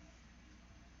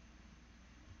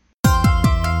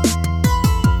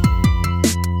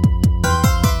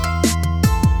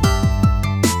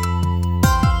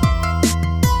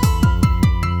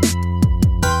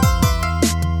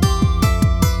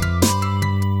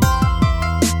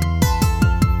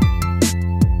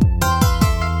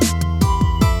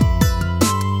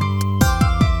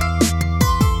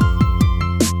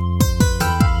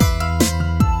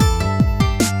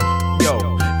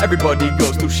 Everybody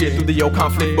goes through shit through the old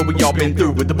conflict, but we all been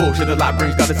through it. The bullshit that life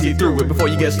brings, gotta see through it before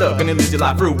you get stuck and it leaves your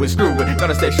life through it. Screw it,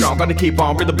 gotta stay strong, gotta keep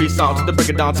on, read the beat songs to the break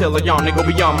it down till I yawn and go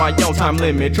beyond my own time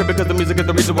limit. Trip because the music is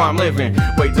the reason why I'm living.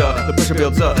 Wait up, the pressure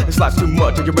builds up, this life's too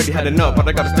much, and you already had enough, but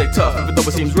I gotta stay tough, even though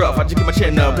it seems rough. I just keep my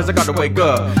chin up, cause I gotta wake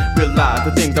up, realize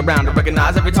the things around to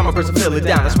recognize every time I press and feel it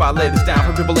down. That's why I lay this down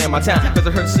for people in my town, cause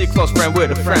it hurts to see a close friend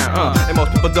with a frown. And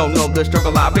most people don't know the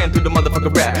struggle I've been through, the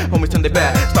motherfucking rap. Homies turn their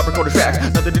back, stop recording tracks,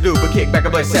 nothing to do but kick back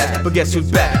and play sass. But guess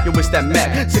who's back? You wish that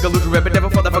Mac. Sick of losing rep and never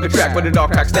for the fucking track. But it all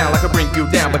cracks down like I bring you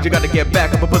down. But you gotta get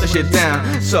back up and put the shit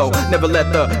down. So never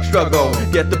let the struggle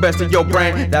get the best of your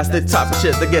brain. That's the type of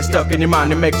shit that gets stuck in your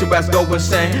mind and makes your ass go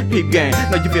insane. Peep game,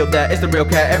 know you feel that, it's the real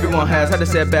cat. Everyone has had a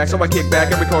setback, so I kick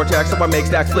back every chord track. So I make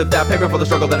stacks, flip that paper for the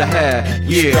struggle that I had.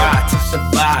 Yeah. Try to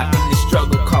survive in this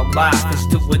struggle called life. It's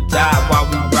do or die while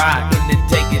we ride in the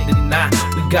day and the night.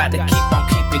 We gotta keep on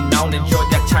keeping on. Enjoy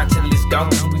that time till it's gone.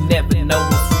 We never know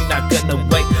if we not gonna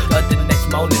wait the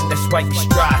next morning. That's why you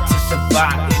strive to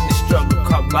survive in the struggle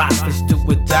called life. It's do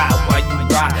or die while you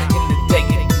ride in the day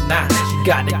and the night. You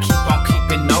gotta keep on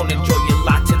keeping on. Enjoy your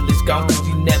life till it's gone. Cause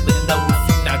you never know if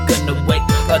you're not gonna wait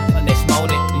the next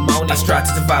morning. I strive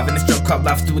to survive in this struggle called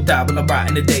life. Do or die when I'm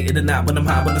riding the day and the night. When I'm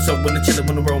high, when I'm sober, when I'm chillin',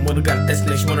 when I'm rolling, when I got a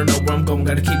destination, wanna know where I'm going.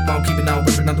 Gotta keep on keeping on,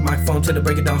 ripping out the microphone till they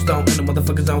break it down stone. In the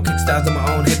motherfucker zone, kick styles on my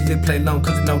own. Haters they play alone,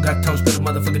 cause they know got tones, but the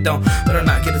motherfucker don't. But I'm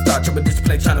not getting started, triple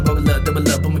display, trying to bubble up, double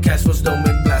up. But my cash flows don't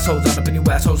make blast holes all up in your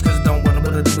assholes, cause I don't wanna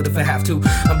do it if I have to.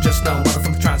 I'm just no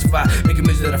motherfucker trying to survive, making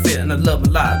music that I feel and I love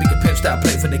my life. Big pimp style,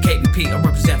 play for the KBP. I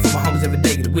represent for my homies every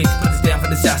day of the week. Put this down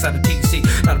for the south side of TC.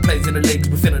 Now the plays in the legs,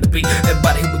 we feeling the beat.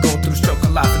 Everybody who we going through the struggle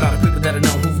of life, and all the people that I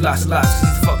know who've lost their lives. Cause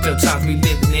these fucked up times we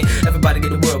living in. Everybody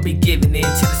get the world be giving in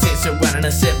to the sense surrounding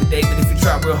us every day. But if you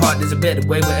try real hard, there's a better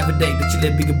way. But every day that you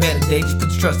live, be a better day. Just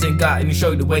put your trust in God and He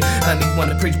show you the way. I don't even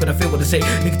wanna preach, but I feel what I say.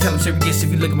 You can tell I'm serious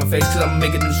if you look at my face, cause I'ma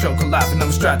make it in the struggle of life. And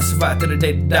I'ma strive to survive till the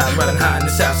day to die. Riding high in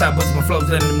the south side, buzzing my flows,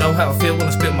 letting them know how I feel when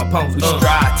I spit my poems. We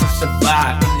strive to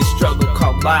survive in this struggle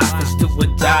called life. It's do or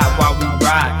die while we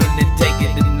ride in the day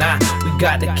and the night. We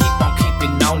gotta keep on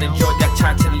keeping on. Enjoy that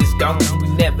time till it's gone. We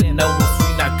never know if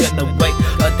we not gonna wait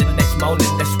the next morning.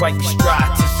 That's why you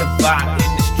strive to survive in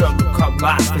the struggle called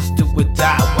life. It's do or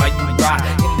die while you ride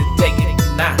in the day and the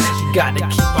night. You gotta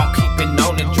keep on keeping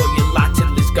on. Enjoy your life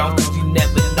till it's gone. Cause you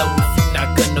never know if you're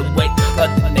not gonna wait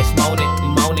the next morning.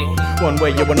 One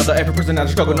way or another, every person has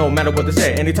a struggle, no matter what they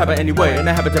say. Any type of any way, and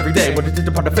that happens every day. But it's just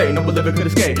a part of fate, no one living could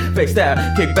escape. Face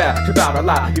that, kick back, trip out a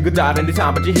lot. You could die at any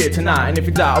time, but you're here tonight. And if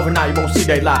you die overnight, you won't see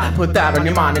daylight. Put that on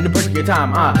your mind and you push your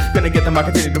time. Gonna get the mic,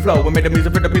 continue to flow. And make the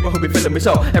music for the people who be feeling me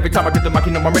so. Every time I get the mic,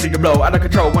 you know I'm ready to blow. Out of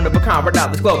control, one of a kind, right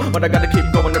out this glow. But I gotta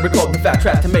keep going and record the fat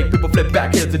tracks to make people flip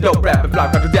back. Here's the dope rap. If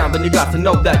life got you down, then you got to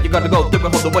know that you gotta go through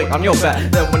and hold the weight on your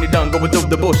back. Then when you're done going through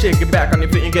the bullshit, get back on your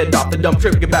feet and get off the dumb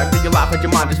trip. Get back to your life and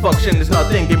your mind just function. It's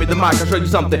nothing. Give me the mic, I'll show you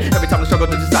something. Every time the struggle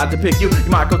to decide to pick you, you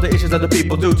might go to issues other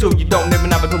people do too. You don't even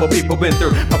have a clue what people been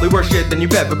through. Probably worse shit than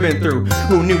you've ever been through.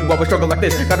 Who knew I would struggle like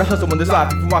this? Gotta hustle in this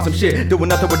life if you want some shit. Doing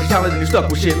nothing with your talent and you're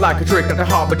stuck with shit. Like a trick, nothing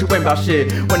hard, but you ain't about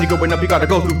shit. When you're going up, you gotta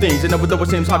go through things. And although it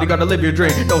seems hard, you gotta live your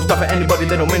dream. Don't stop at anybody,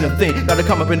 they don't mean a thing. Gotta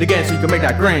come up in the game so you can make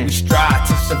that green. We strive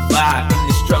to survive in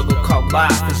this struggle called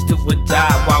life. It's do or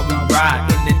die while we ride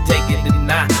in the day and the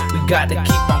night. We gotta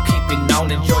keep on keeping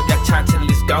on. Enjoy that time till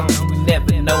it's gone. We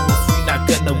never know if we not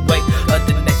gonna wait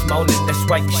the next morning. That's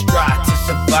why you strive to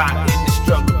survive in this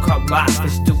struggle called life.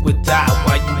 It's do or die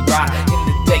while you ride in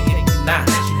the day and the night.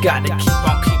 You gotta keep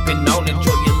on keeping on.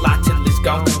 Enjoy your life till it's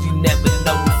gone. Cause you never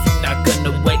know if you're not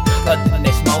gonna wait the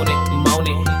next morning.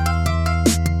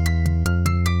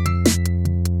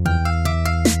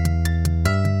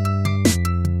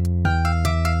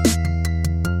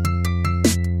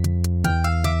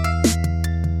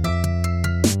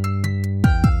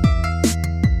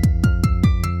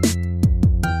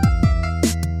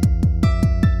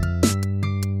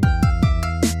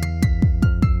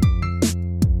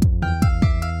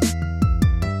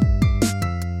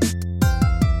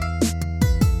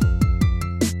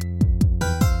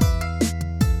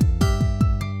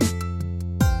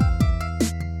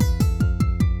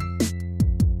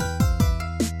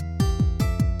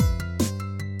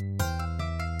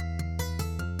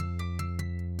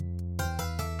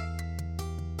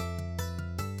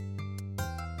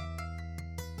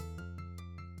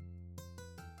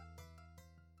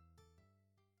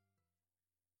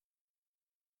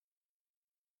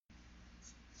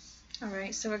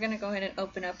 Alright, so we're going to go ahead and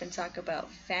open up and talk about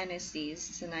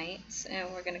fantasies tonight.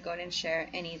 And we're going to go ahead and share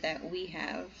any that we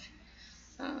have.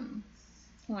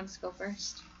 Who wants to go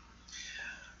first?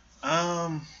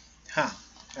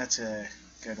 That's a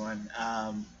good one.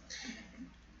 I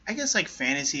guess like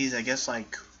fantasies. I guess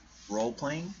like role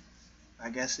playing. I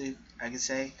guess I could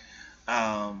say.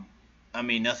 I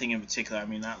mean, nothing in particular. I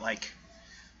mean, not like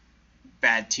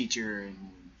bad teacher and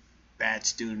bad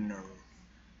student or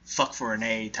fuck for an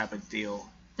A type of deal.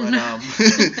 But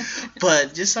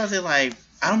but just something like,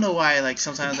 I don't know why, like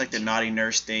sometimes like the naughty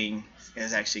nurse thing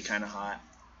is actually kind of hot.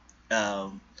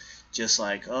 Just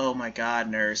like, oh my god,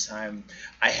 nurse, I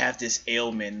have this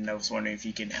ailment and I was wondering if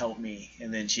you can help me.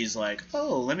 And then she's like,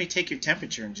 oh, let me take your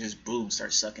temperature, and just boom,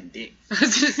 start sucking dick. I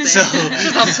was gonna say,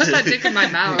 I'll put that dick in my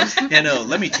mouth. Yeah, no,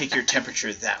 let me take your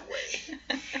temperature that way.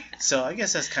 So I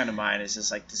guess that's kind of mine. It's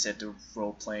just like to set the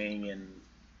role playing and,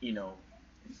 you know,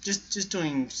 just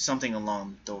doing something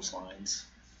along those lines.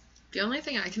 The only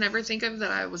thing I can ever think of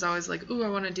that I was always like, ooh, I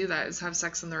want to do that is have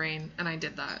sex in the rain, and I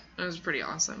did that. It was pretty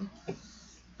awesome.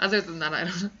 Other than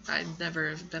that, I'd never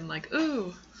have been like,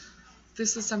 ooh,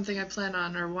 this is something I plan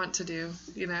on or want to do,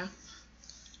 you know?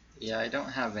 Yeah, I don't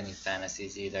have any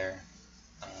fantasies either.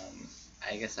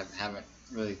 I guess I haven't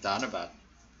really thought about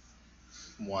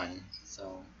one,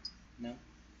 so no.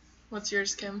 What's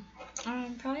yours, Kim?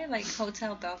 Probably like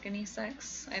hotel balcony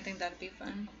sex. I think that'd be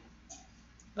fun.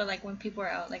 But like when people are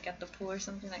out like at the pool or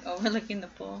something, like overlooking the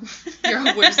pool.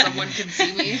 You're where someone can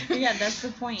see me. Yeah, that's the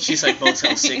point. She's like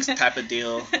Motel 6 type of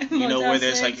deal. You know, where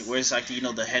there's 6. where it's like, you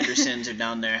know, the Hendersons are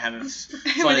down there having Where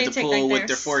fun they at the take, pool like, with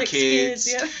their 4 6 kids.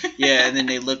 yeah. Yeah, and then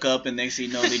they look up and next thing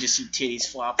you know, they just see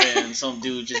titties flopping and some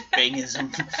dude just banging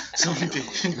some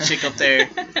chick up there.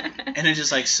 And they're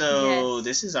just like, so Yes.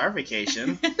 this is our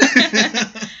vacation.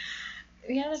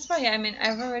 Yeah, that's probably. I mean,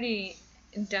 I've already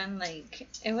done like,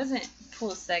 it wasn't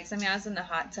pool sex. I mean, I was in the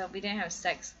hot tub. We didn't have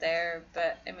sex there,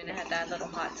 but I mean, I had that little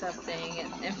hot tub thing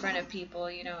in front of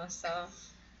people, you know. So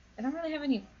I don't really have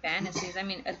any fantasies. I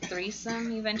mean, a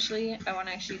threesome eventually. I want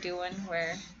to actually do one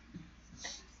where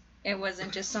it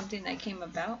wasn't just something that came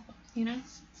about, you know.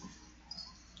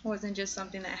 It wasn't just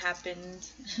something that happened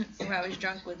where I was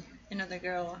drunk with another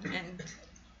girl, and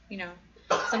you know.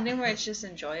 Something where it's just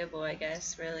enjoyable, I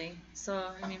guess, really. So,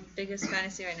 I mean, biggest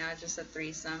fantasy right now is just a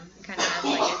threesome. Kind of have,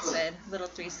 like I said, little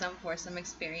threesome for some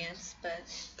experience, but...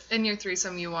 In your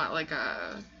threesome, you want, like,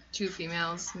 2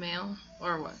 females, male,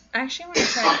 or what? I actually want to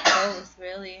try both,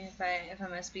 really, if I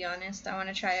must be honest. I want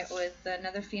to try it with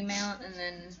another female, and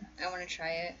then I want to try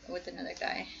it with another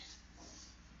guy.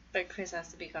 But Chris has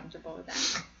to be comfortable with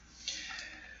that.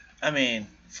 I mean,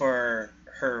 for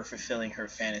her fulfilling her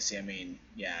fantasy, I mean,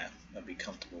 yeah, I'd be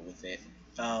comfortable with it.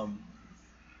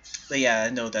 But yeah,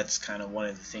 I know that's kind of one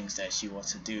of the things that she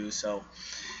wants to do. So,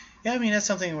 yeah, I mean, that's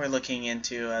something we're looking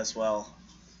into as well.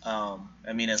 I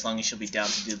mean, as long as she'll be down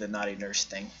to do the naughty nurse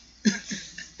thing.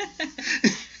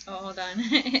 Oh, hold on.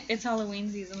 It's Halloween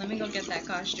season. Let me go get that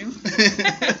costume.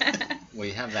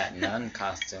 We have that nun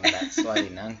costume, that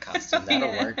slutty nun costume.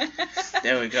 That'll work.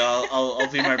 There we go.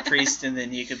 I'll be my priest, and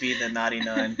then you could be the naughty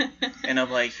nun. And I'm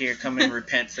like, here, come and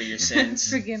repent for your sins.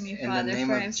 Forgive me, In Father, the name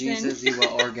for of I've Jesus, sinned. you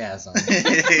will orgasm.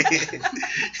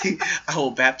 I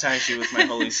will baptize you with my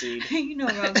holy seed. You know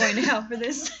we're all going to hell for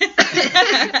this.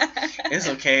 It's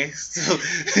okay.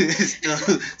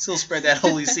 Still spread that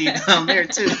holy seed down there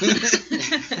too.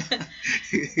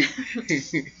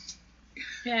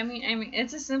 Yeah, I mean,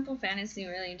 it's a simple fantasy,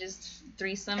 really. Just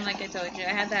threesome, like I told you. I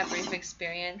had that brief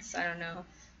experience. I don't know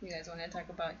if you guys want to talk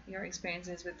about your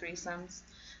experiences with threesomes.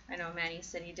 I know Manny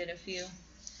said he did a few.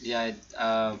 Yeah,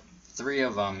 3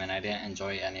 of them, and I didn't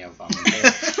enjoy any of them.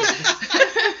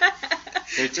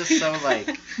 They're just so, like...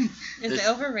 Is it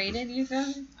overrated, you feel?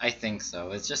 I think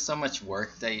so. It's just so much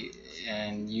work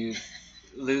and you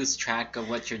lose track of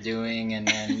what you're doing, and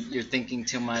then you're thinking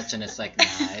too much, and it's like, nah,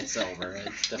 it's over.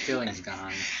 The feeling's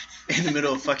gone. In the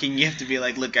middle of fucking, you have to be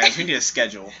like, look, guys, we need a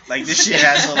schedule. Like, this shit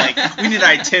has to, like, we need an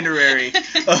itinerary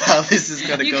of how this is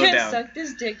going to go You down. can suck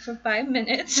this dick for 5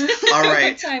 minutes. All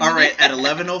right. Time All right. it. At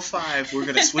 11:05, we're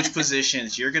going to switch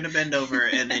positions. You're going to bend over,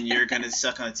 and then you're going to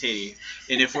suck on a titty.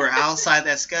 And if we're outside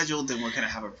that schedule, then we're going to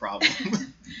have a problem. It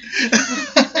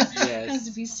has Yes.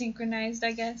 to be synchronized,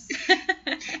 I guess.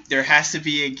 There has to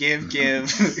be a give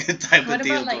type What of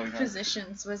deal about, like, going on.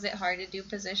 positions? Was it hard to do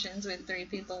positions with 3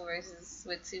 people versus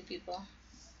with 2 people?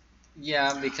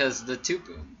 Yeah, because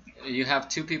you have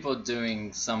 2 people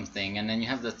doing something, and then you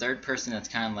have the third person that's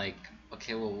kind of like,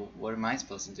 okay, well, what am I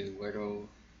supposed to do?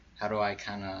 How do I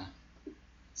kind of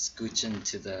scooch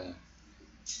into the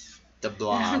the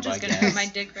blob, I'm I just gonna guess. put my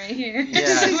dick right here. Yeah,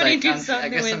 it's Somebody like do I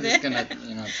something guess I'm with just it.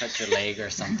 gonna touch your leg or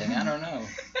something. I don't know.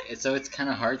 So it's kind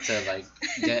of hard to like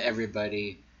get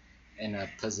everybody in a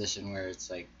position where it's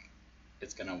like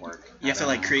it's gonna work. You have to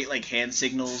like create like hand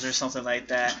signals or something like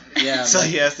that. Yeah. So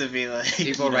like, you have to be like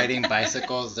people you know, riding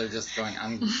bicycles, they're just going.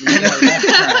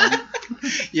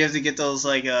 You have to get those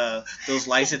like those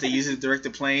lights that they use to direct the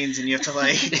planes, and you have to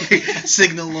like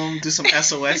signal them, do some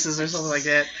SOSs or something like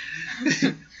that.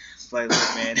 Like,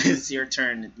 look, man, it's your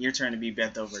turn. Your turn to be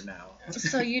bent over now.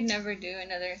 So you'd never do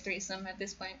another threesome at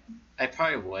this point? I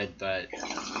probably would, but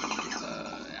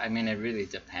I mean, it really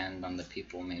depends on the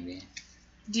people, maybe.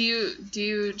 Do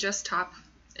you just top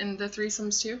in the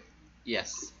threesomes too?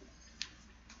 Yes.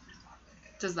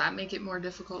 Does that make it more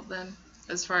difficult then,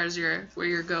 as far as where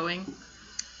you're going?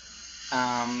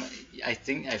 I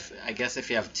think I guess if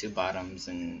you have two bottoms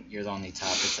and you're the only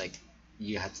top, it's like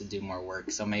you have to do more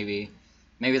work. So maybe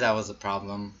that was a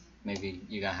problem. Maybe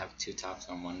you gotta have two tops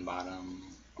on one bottom,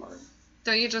 or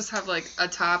Don't you just have like a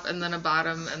top and then a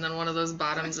bottom, and then one of those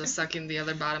bottoms is sucking the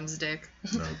other bottom's dick?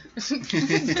 Nope.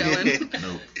 Dylan?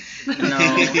 Nope.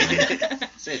 no.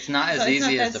 It's not as So it's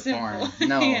easy not as the that porn. simple.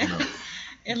 No. Yeah. No.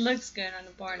 It looks good on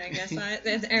the porn, I guess.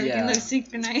 Everything Yeah. looks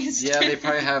synchronized. Yeah, they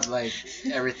probably have like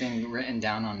everything written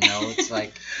down on notes,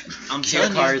 like I'm cue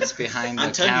telling you. cards behind the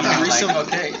I'm telling camera. you, threesome, Like,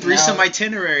 okay, threesome now-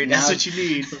 itinerary. That's now- what you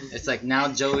need. It's like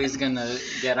now Joey's gonna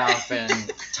get off and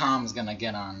Tom's gonna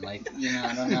get on. Like,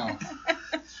 I don't know.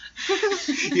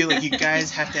 You're like, you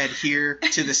guys have to adhere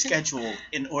to the schedule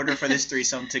in order for this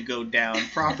threesome to go down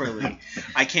properly.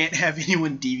 I can't have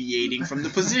anyone deviating from the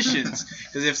positions,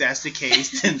 because if that's the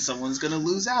case, then someone's gonna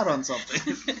lose out on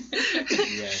something.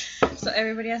 Yes. So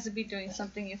everybody has to be doing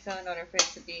something you feel in order for it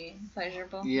to be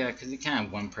pleasurable. Yeah, because you can't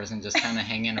have one person just kind of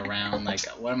hanging around. Like,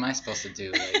 what am I supposed to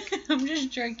do? Like, I'm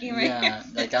just jerking right yeah, now.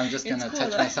 like I'm just It's gonna cool,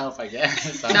 touch though. myself, I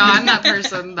guess. No, I'm that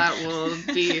person that will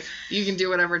be. You can do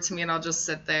whatever to me, and I'll just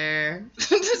sit there.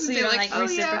 Just So be you don't like "Oh,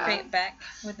 reciprocate yeah." back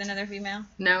with another female?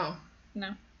 No,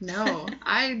 No. no,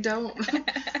 I don't.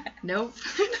 Nope.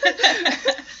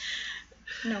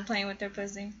 No playing with their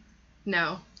pussy.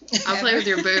 No, I'll play with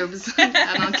your boobs and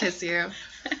I'll kiss you.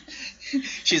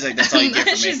 She's like, that's all you get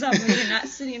from me. She's like, you're not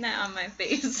sitting that on my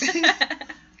face.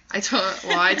 I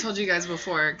told you guys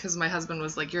before, because my husband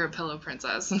was like, "You're a pillow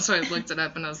princess," and so I looked it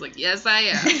up and I was like, "Yes, I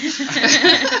am."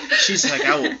 She's like,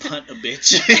 I will punt a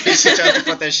bitch. She tried to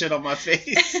put that shit on my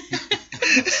face.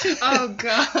 Oh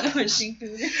god. Pushing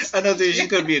cooties. I know, dude, she's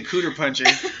gonna be a cooter puncher.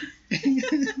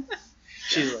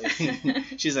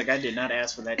 She's like, I did not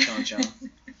ask for that chon-chon.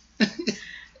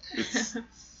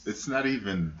 It's not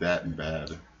even that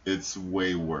bad. It's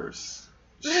way worse.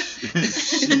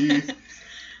 She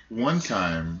one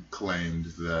time claimed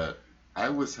that I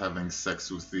was having sex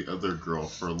with the other girl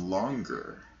for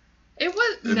longer. It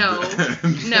was And no.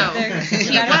 then- No. There- He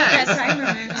you gotta have that was.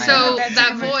 timer. So That's that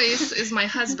timer. voice is my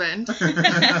husband,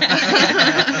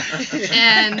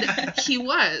 and he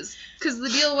was, because the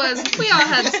deal was we all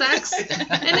had sex,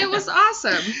 and it was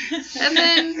awesome. And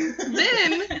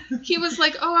then he was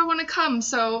like, "Oh, I want to come,"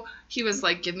 so he was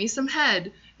like, "Give me some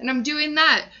head," and I'm doing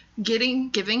that, giving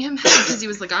him head because he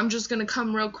was like, "I'm just gonna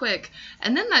come real quick."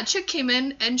 And then that chick came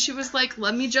in and she was like,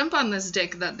 "Let me jump on this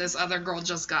dick that this other girl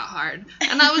just got hard,"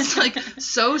 and I was like,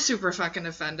 so super fucking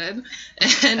offended.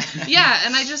 And yeah,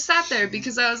 and I just sat there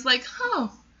because I was like,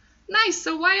 "Oh, nice.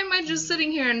 So why am I just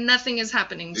sitting here and nothing is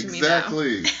happening to me now?"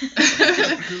 Exactly.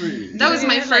 Exactly. That was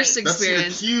my Yeah, first like- That's your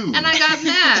experience. cue. And I got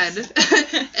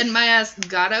mad. And my ass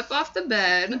got up off the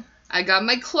bed. I got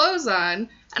my clothes on.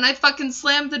 And I fucking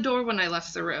slammed the door when I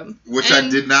left the room. Which and, I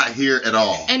did not hear at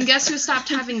all. And guess who stopped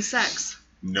having sex?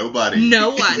 Nobody. No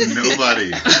one.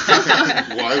 Nobody.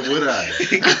 Why would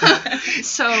I?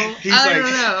 So, He's I like-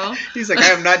 don't know. He's like, I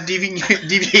am not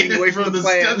deviating away from the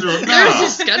plan. schedule. There's Nah. a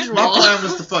schedule. My plan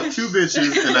was to fuck two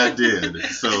bitches, and I did.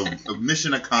 So,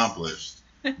 mission accomplished.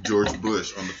 George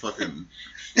Bush on the fucking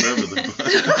whatever the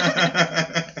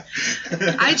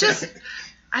fuck.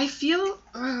 I feel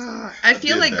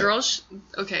did like that. girls.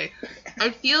 Okay, I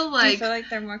feel Do you like feel like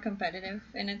they're more competitive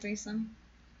in a threesome?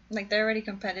 Like they're already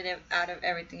competitive out of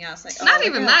everything else. Like not look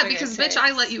even at that how big because her bitch, I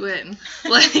tits. let you in.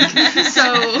 Like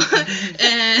so,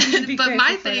 and Be but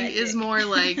my grateful for thing that is dick. more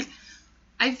like.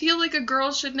 I feel like a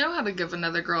girl should know how to give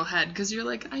another girl head because you're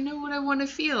like, I know what I want to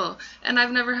feel, and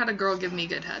I've never had a girl give me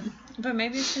good head. But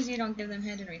maybe it's because you don't give them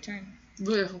head in return.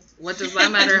 Ugh, what does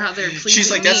that matter how they're pleasing She's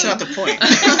like, that's me? not the point.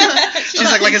 She's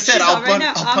like I said, She's I'll all right punt,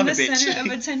 now, I'll I'm punt a the bitch. center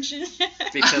of attention.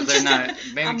 Because they're not,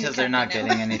 maybe I'm the because they're not captain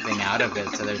getting now. anything out of it,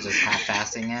 so they're just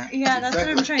half-assing it. Yeah, that's what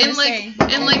I'm trying in to say.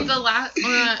 like in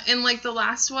like the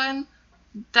last one,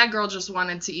 that girl just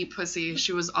wanted to eat pussy.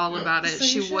 She was all about it. So you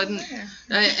She should wouldn't.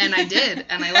 let her. And I did,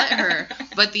 and I let her.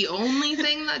 But the only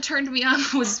thing that turned me on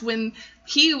was when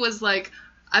he was like,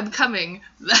 I'm coming.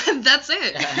 That's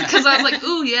it. Because I was like,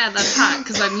 ooh, yeah, that's hot,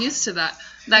 because I'm used to that.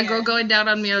 That girl going down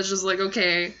on me, I was just like,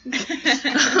 okay.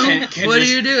 Ken What are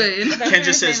just- you doing? Ken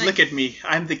just says, "Look at me.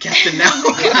 I'm the captain now."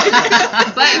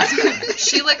 But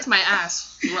she licked my ass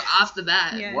off the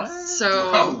bat. Yes. What? So.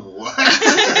 Oh, what?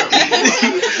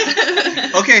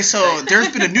 Okay, so there's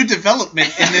been a new development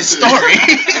in this story.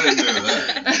 I didn't know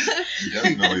that.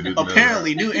 Definitely didn't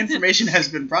Apparently, know new information has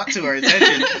been brought to our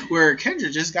attention where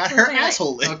Kendra just got her Like-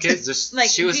 asshole licked. Okay, just Like,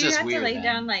 she was do you just have weird. to lay then.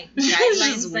 down like She was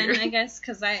guidelines just then? weird. I guess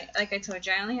because like I told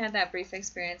you, I only had that brief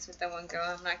experience with that one girl.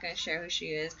 I'm not gonna share who she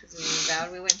is because we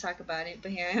vowed we wouldn't talk about it.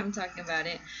 But here I am talking about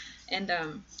it. And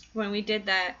when we did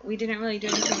that, we didn't really do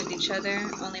anything with each other,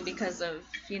 only because of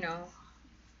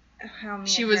how me.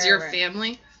 She and was her your were.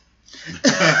 family?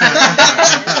 Yes,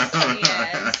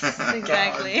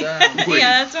 exactly. Wait.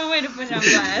 Yeah, that's one way to put it on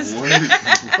blast.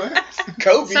 What?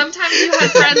 Kobe. Sometimes you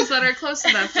have friends that are close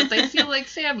enough that they feel like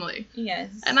family. Yes.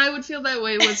 And I would feel that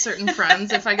way with certain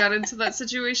friends if I got into that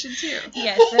situation too.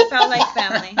 Yes, it felt like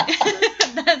family.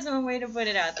 That's one way to put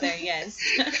it out there, yes.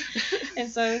 And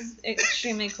so it was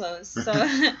extremely close. So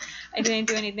I didn't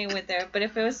do anything with her. But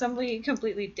if it was somebody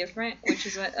completely different, which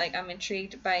is what I'm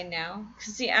intrigued by now.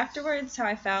 Because see, afterwards, how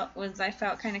I felt was I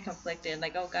felt kind of conflicted.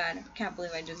 Like, oh God, I can't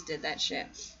believe I just did that shit.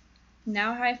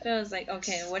 Now how I feel is like,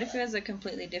 okay, what if it was a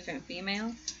completely different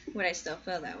female? Would I still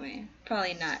feel that way?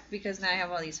 Probably not, because now I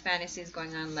have all these fantasies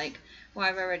going on, like, well,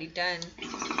 I've already done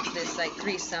this, like,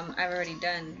 threesome. I've already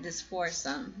done this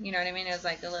foursome. You know what I mean? It was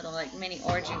like a little, like, mini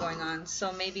orgy going on.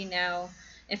 So maybe now,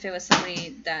 if it was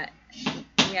somebody that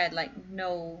we had, like,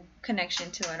 no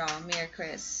connection to at all, me or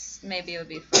Chris, maybe it would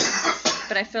be fun.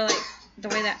 But I feel like the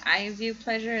way that I view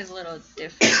pleasure is a little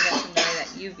different than the way that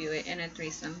you view it in a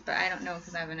threesome. But I don't know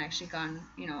because I haven't actually gone,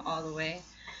 all the way.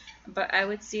 But I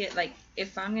would see it like,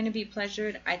 if I'm going to be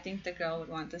pleasured, I think the girl would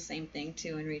want the same thing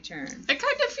too in return. I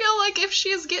kind of feel like if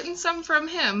she's getting some from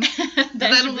him, That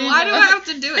then should be why do the- I have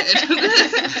to do it?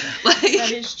 That Like,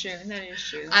 is true. That is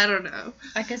true. I don't know.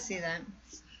 I could see that.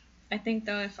 I think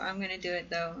though, if I'm gonna do it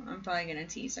though, I'm probably gonna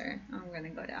tease her. I'm gonna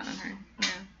go down on her. Yeah,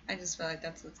 I just feel like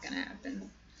that's what's gonna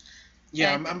happen.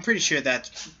 Yeah, I'm pretty sure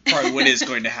that's probably what is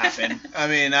going to happen. I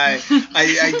mean, I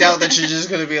doubt that you're just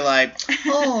going to be like,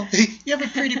 oh, you have a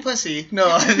pretty pussy. No,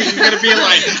 I think you're going to be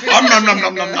like, nom, nom, nom,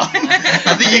 nom, nom.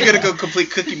 I think you're going to go complete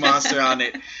Cookie Monster on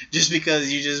it just because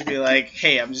you just be like,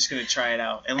 hey, I'm just going to try it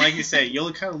out. And like you said, you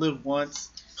only kind of live once.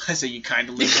 I say you kind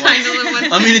of live once. Kind of live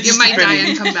once. I mean, it's You just might die depending.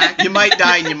 and come back. You might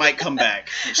die and you might come back.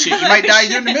 Shit, you might die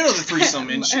during the middle of the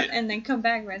threesome and shit. And then come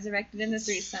back resurrected in the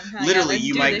threesome. Hell Literally, let's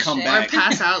you do might this come shit. Or back.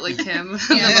 pass out like Kim. Yeah, And all of a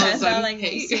that's all sudden, like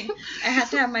hey. me. See, I have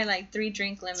to have my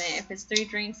 3-drink limit. If it's 3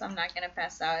 drinks, I'm not gonna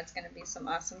pass out. It's gonna be some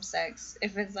awesome sex.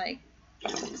 If it's like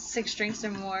 6 drinks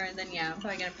or more, then yeah, I'm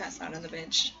probably gonna pass out on the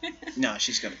bitch. No,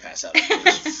 she's going to pass out.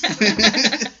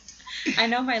 I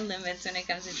know my limits when it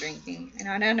comes to drinking.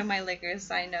 I know my liquors.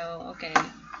 I know, okay,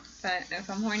 but if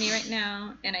I'm horny right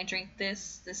now and I drink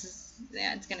this is,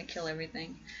 it's gonna kill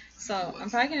everything. So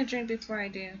I'm probably gonna drink before I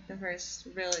do the first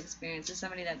real experience with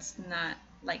somebody that's not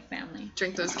like family.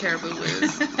 Drink those Caribou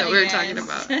Blues that we were talking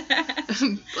Yes.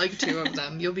 about. Like 2 of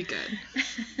them. You'll be good.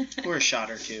 Or a shot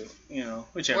or two,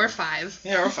 whichever. Or 5.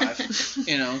 Yeah, or 5.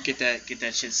 Get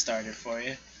that shit started for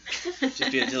you.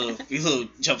 Just be a little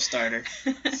jump starter.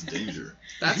 It's danger.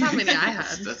 That's how many I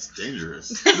had. That's dangerous.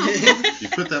 You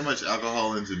put that much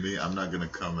alcohol into me, I'm not gonna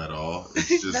come at all. It's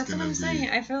just That's what gonna I'm be saying.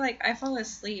 I feel like I fall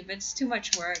asleep. It's too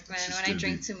much work, man, It's just when I gonna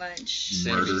drink be too much.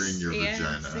 murdering your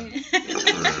Yeah, vagina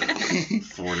see?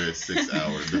 for 4 to 6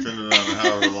 hours, depending on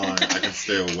however long I can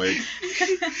stay awake.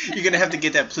 You're gonna have to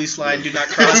get that police line, do not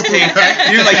cross thing.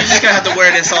 You're just gonna have to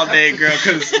wear this all day, girl,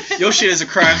 because your shit is a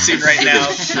crime scene right now.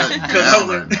 Shut Because down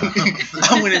right now.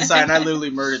 I went inside and I literally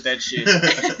murdered that shit.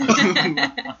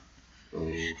 Oh.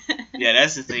 Yeah,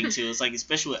 that's the thing too. It's like,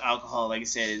 especially with alcohol, like I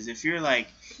said, is if you're not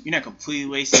completely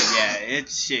wasted, it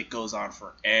shit goes on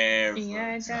forever.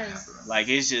 Yeah, it does. Like,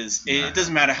 it's just, it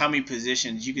doesn't matter how many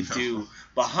positions you could do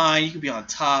behind, you could be on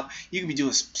top, you could be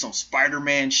doing some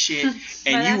Spider-Man shit, By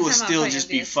and that you will time, I'll still probably just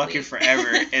be be fucking asleep.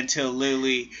 forever until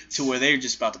literally to where they're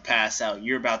just about to pass out.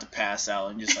 You're about to pass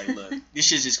out, and just like, look, this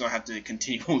shit's just gonna have to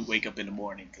continue when we wake up in the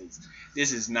morning, because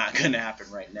this is not gonna happen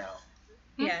right now.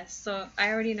 Yes, so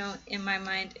I already know in my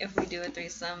mind if we do a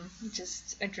threesome,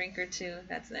 just a drink or two,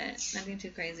 that's it. Nothing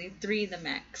too crazy. 3 the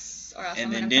max, or else And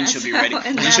I'm then gonna she'll pass be ready. out,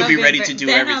 and Then she'll that'll be ready ver- to do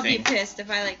then everything. I'll be pissed if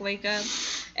I like wake up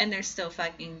and they're still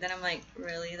fucking. Then I'm like,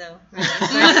 really though? Really? So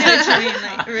I'm gonna try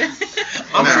and, like, really?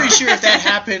 I'm pretty sure if that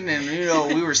happened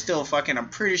and we were still fucking, I'm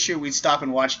pretty sure we'd stop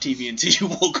and watch TV until you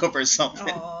woke up or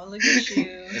something. Oh, look at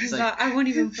you. He's like- like, I won't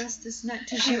even bust this nut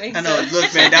till she wakes I know. up.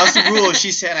 Look, man, that was the rule.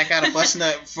 She said I got a bust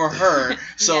nut for her,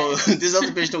 so Yeah. this other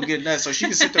bitch don't get a nut. So she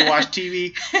can sit there and watch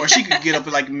TV, or she could get up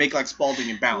and like make like Spalding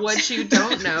and bounce. What you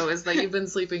don't know is that you've been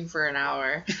sleeping for an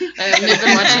hour and you've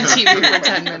been watching TV for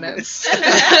 10 minutes.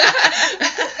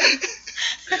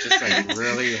 Just like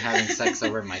really having sex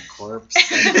over my corpse.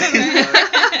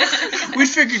 We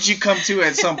figured you'd come to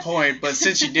at some point, but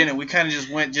since you didn't, we kind of just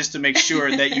went just to make sure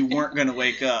that you weren't gonna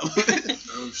wake up.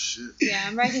 Oh shit. Yeah,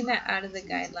 I'm writing that out of the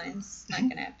guidelines. Not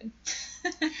gonna happen.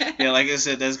 Yeah, like I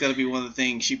said, that's gotta be one of the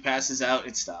things. She passes out,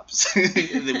 it stops.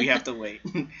 And then we have to wait.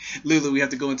 Lulu, we have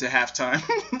to go into halftime.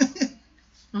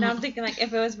 Now I'm thinking like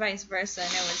if it was vice versa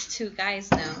and it was 2 guys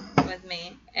now with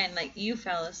me and like you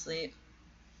fell asleep,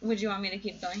 would you want me to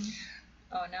keep going?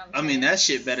 Oh no. I mean, that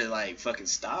shit better like fucking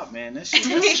stop, man. That shit.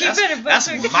 You better That's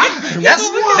both my. are- That's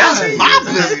Why? my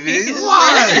pussy, nigga.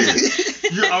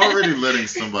 Why? You're already letting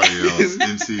somebody else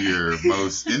into your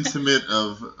most intimate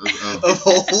of Of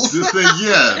holes. the thing.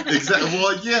 Yeah, exactly.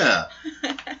 Well, yeah.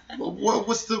 But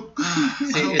what's the? I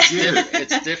See, don't it's, get it.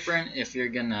 it's different if you're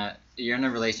in a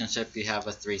relationship, you have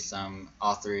a threesome,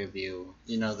 all 3 of you.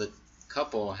 You know, the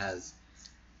couple has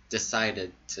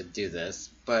decided to do this,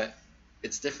 but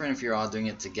it's different if you're all doing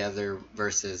it together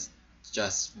versus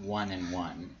just one and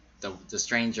one, the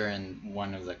stranger and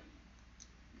one of the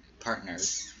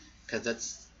partners,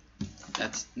 because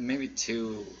that's maybe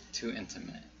too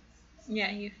intimate.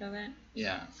 Yeah, you feel that?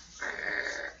 Yeah.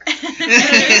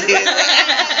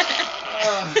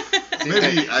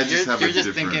 Maybe I just have a you're just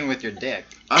different. thinking with your dick.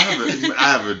 I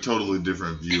have a totally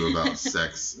different view about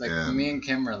sex Like and me and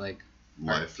Kim are like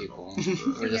art life. and all people. that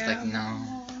stuff. We're just like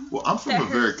no. Well, I'm from That a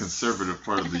very hurts. conservative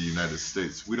part of the United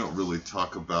States. We don't really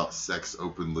talk about sex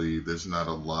openly. There's not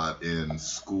a lot in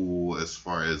school as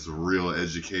far as real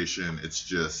education. It's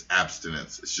just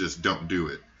abstinence. It's just don't do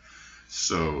it.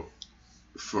 So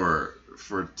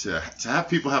to have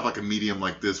people have like a medium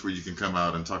like this where you can come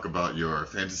out and talk about your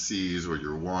fantasies or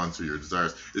your wants or your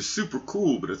desires is super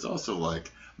cool, but it's also like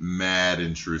mad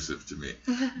intrusive to me.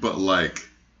 But like,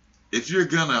 if you're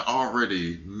gonna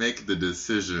already make the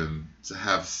decision to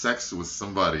have sex with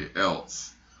somebody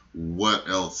else, what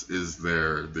else is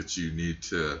there that you need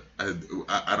to?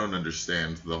 I don't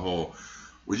understand the whole.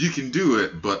 Well, you can do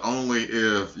it, but only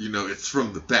if it's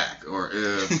from the back, or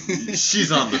if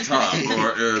she's on the top,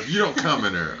 or if you don't come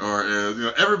in her, or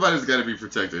if everybody's got to be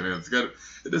protected, and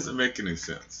it doesn't make any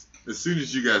sense. As soon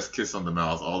as you guys kiss on the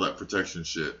mouth, all that protection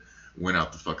shit went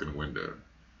out the fucking window.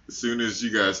 As soon as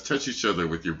you guys touch each other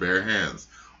with your bare hands,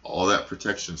 all that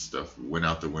protection stuff went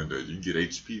out the window. You can get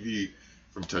HPV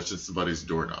from touching somebody's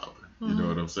doorknob. You know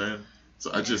what I'm saying?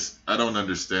 So I don't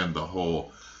understand the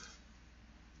whole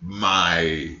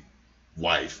my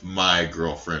wife, my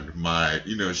girlfriend,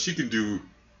 she can do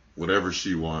whatever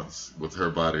she wants with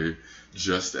her body,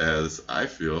 just as I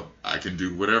feel I can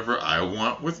do whatever I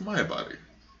want with my body.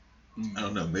 I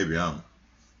don't know. Maybe I'm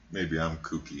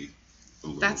kooky.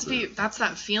 That's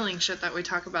that feeling shit that we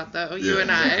talk about though, you Yeah,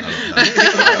 and I.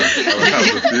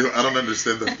 I don't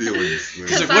understand the feelings.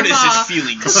 Because what is this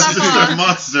feeling? I'm just a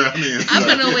monster on the inside. I'm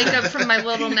gonna wake up from my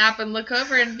little nap and look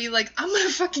over and be like, I'm gonna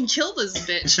fucking kill this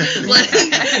bitch. Like,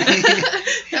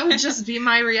 that would just be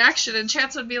my reaction, and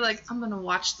Chance would be like, I'm gonna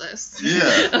watch this.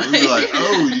 Yeah, we'd be like,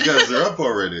 oh, you guys are up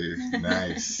already.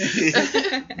 Nice.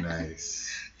 Nice.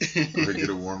 Go get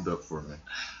it warmed up for me.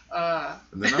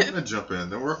 And then I'm going to jump in.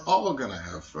 Then we're all going to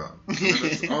have fun. And then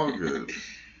it's all good.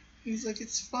 He's like,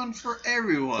 it's fun for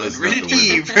everyone. That's not Rated the way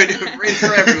E, rated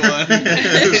for everyone.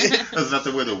 That's not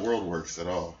the way the world works at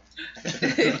all.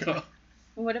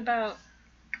 What about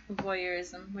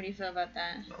voyeurism? What do you feel about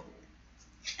that?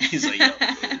 He's like, yo.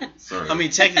 Sorry. I mean,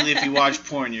 technically, if you watch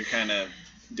porn, you're kind of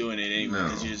doing it anyway No.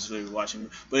 because you're just really watching.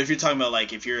 But if you're talking about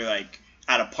like if you're like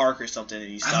at a park or something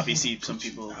and you stop, you see some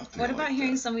people. What about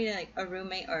hearing somebody like a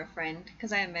roommate or a friend?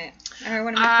 Because I admit, I heard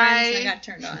one of my friends and I got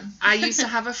turned on. I used to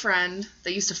have a friend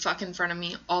that used to fuck in front of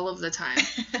me all of the time.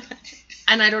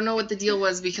 And I don't know what the deal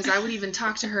was because I would even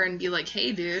talk to her and be like,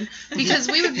 hey, dude. Because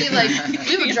we would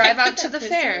drive out to the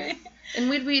fair and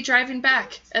we'd be driving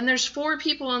back and there's 4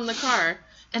 people in the car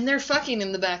and they're fucking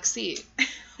in the back seat.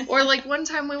 Or like one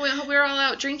time we were all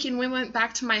out drinking. We went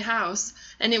back to my house,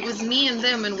 and it was me and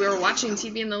them, and we were watching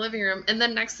TV in the living room. And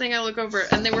then next thing I look over,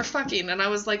 and they were fucking, and I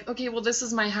was like, okay, well this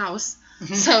is my house,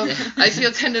 so I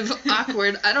feel kind of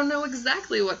awkward. I don't know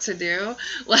exactly what to do,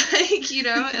 like, you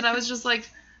know. And I was just like,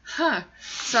 huh.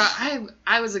 So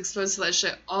I was exposed to that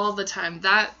shit all the time.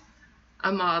 That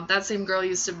Ahmad, that same girl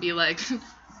used to be like,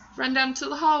 run down to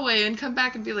the hallway and come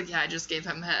back and be like, yeah, I just gave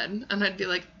him head. And I'd be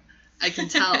like, I can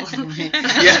tell. I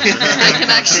can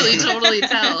actually totally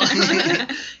tell.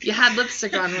 You had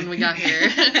lipstick on when we got here.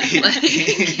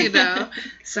 Like, you know.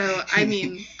 So, I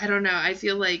mean, I don't know. I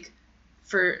feel like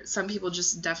for some people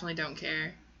just definitely don't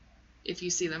care if you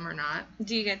see them or not.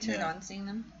 Do you get turned on seeing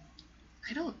them?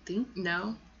 I don't think,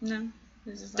 no. No.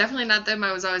 This is Definitely not them.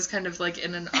 I was always kind of like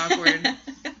in an awkward.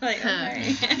 like,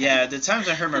 okay. Yeah, the times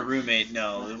I heard my roommate,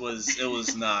 no, it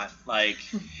was not like,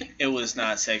 it was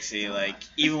not sexy. Like,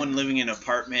 even when living in an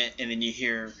apartment and then you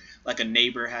hear like a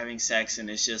neighbor having sex, and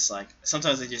it's just like,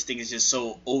 sometimes I just think it's just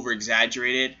so over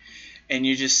exaggerated, and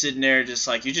you're just sitting there just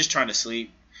like, you're just trying to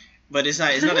sleep. But it's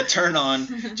not a turn on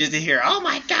just to hear, oh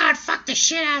my God, fuck the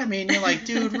shit out of me. And you're like,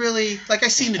 dude, really? Like, I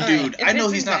seen the dude. I know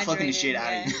he's not fucking the shit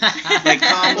out of you. Like,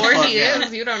 calm the Or fuck he down.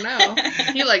 is, you don't know.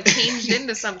 He like changed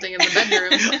into something in the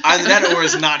bedroom. Either that or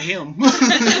it's not him.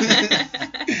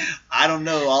 I don't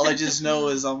know. All I just know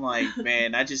is I'm like,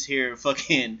 man, I just hear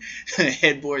fucking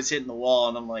headboards hitting the wall,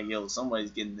 and I'm like, yo,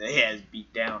 somebody's getting their ass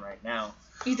beat down right now.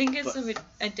 You think it's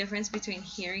a difference between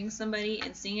hearing somebody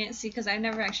and seeing it? See, because I've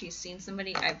never actually seen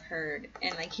somebody, I've heard,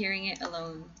 and like hearing it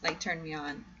alone like turned me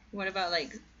on. What about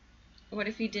like, what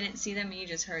if you didn't see them and you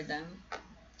just heard them?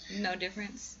 No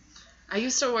difference? I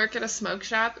used to work at a smoke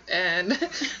shop, and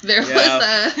there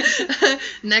was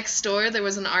next door there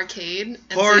was an arcade, and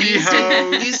Party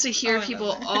you used to hear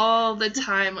people all the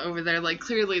time over there. Like,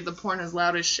 clearly the porn is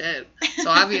loud as shit, so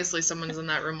obviously someone's in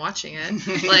that room watching it.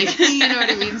 Like, you know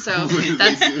what I mean? So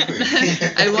that's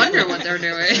I wonder what they're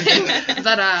doing.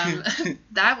 But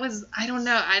that was, I don't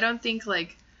know. I don't think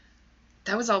like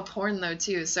that was all porn though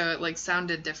too. So it like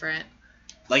sounded different.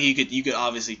 Like, you could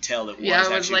obviously tell that Yeah, I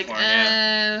was actually like, porn,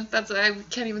 I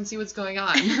can't even see what's going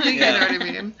on. You know what I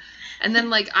mean? And then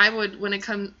like I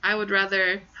would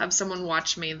rather have someone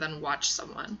watch me than watch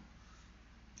someone.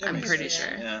 I'm pretty sure.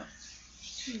 Yeah.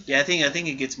 Yeah, I think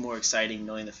it gets more exciting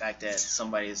knowing the fact that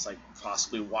somebody is like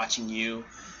possibly watching you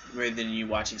rather than you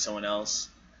watching someone else.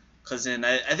 Because then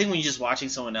I think when you're just watching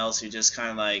someone else, you're just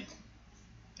kind of like,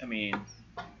 I mean, watching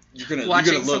you're gonna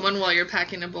look. someone while you're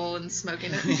packing a bowl and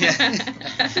smoking it. Yeah.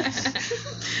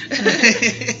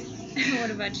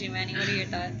 What about you, Manny? What are your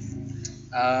thoughts?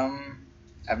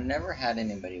 I've never had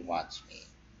anybody watch me.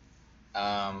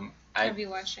 Have you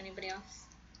watched anybody else?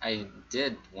 I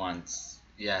did once,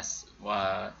 yes.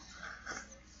 An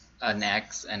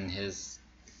ex and his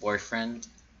boyfriend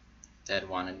that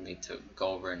wanted me to go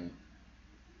over and,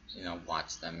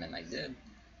 watch them, and I did.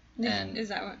 And is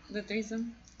that what, the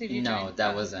threesome? Did you no, join?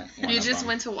 that wasn't one You of just them.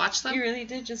 went to watch them? You really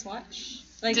did just watch?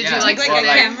 Like, Did you you, took like, like a well,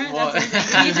 camera? well- That's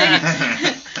insane. You did?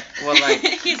 Well, like,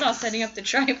 He's all setting up the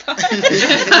tripod.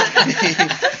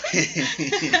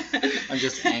 I'm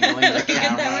just angling the Get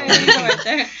that camera. right. Go right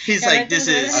there. He's Yeah, like, right this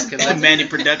there, is right there. Manny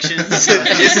Productions. This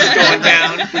is going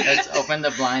down. Let's open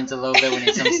the blinds a little bit. We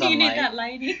need some You need that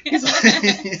sunlight.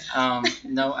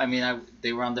 lighting. No, I mean,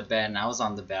 they were on the bed, and I was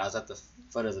on the bed. I was at the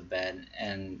foot of the bed,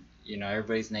 and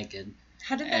everybody's naked.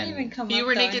 How did that And even come up? You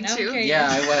were though? naked No, too? okay. Yeah,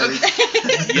 I was.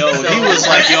 Yo, he was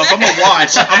like, yo, if I'm gonna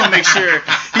watch, I'm gonna make sure.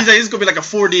 He's like, this is gonna be like a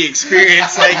 4D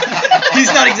experience. Like,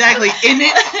 he's not exactly in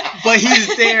it, but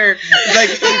he's there, like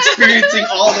experiencing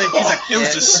all the. He's like, it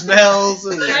was the smells.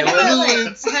 And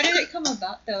How did it come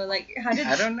about though? Like, how did?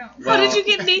 I don't know. How did you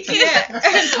get naked? Yeah. Not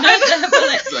that, but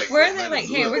like, like, where are might they like, as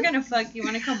hey, well. we're gonna fuck. You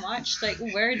want to come watch? Like,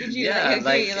 where did you Yeah, like? Okay,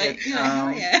 like, you're like, it, oh,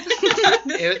 yeah.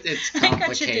 It's I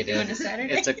got shit to do on complicated. a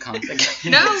Saturday. It's a complicated.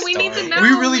 No, we need to story. know. we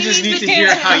really just need to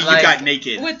hear how you Like- got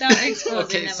naked. Without exposing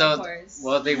Okay, them, so of course.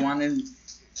 well, they wanted me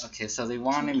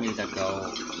to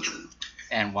go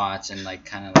and watch and like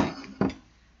kind of like,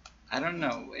 I don't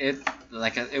know, it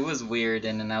was weird,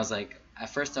 and then I was like, at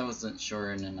first I wasn't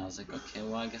sure, and then I was like, okay,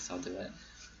 well, I guess I'll do it.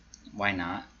 Why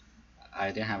not? I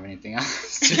didn't have anything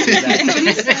else to do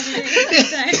that.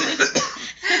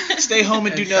 Stay home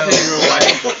and do And nothing. so- And watch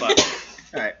people fuck.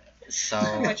 All right. So,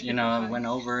 Watch people I fuck. went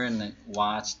over and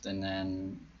watched, and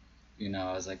then,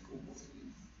 I was like,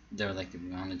 they were like, do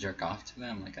you want to jerk off to it?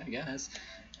 I'm like, I guess.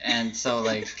 And so,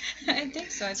 like, I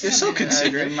think so. I think You're so I'm gonna-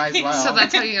 considerate. might as well. So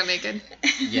that's how you got naked.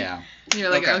 Yeah. You're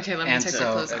like, Okay. okay, let me And take so,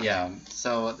 my clothes off. Yeah.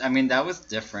 So, I mean, that was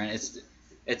different.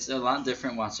 It's a lot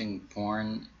different watching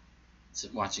porn,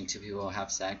 watching two people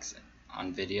have sex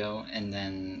on video and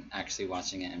then actually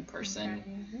watching it in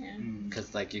person. Yeah.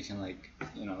 Because like you can like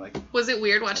Was it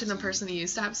weird watching the person you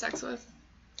used to have sex with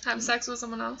sex with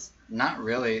someone else? not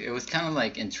really. It was kind of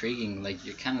like intriguing. Like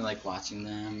you're kind of like watching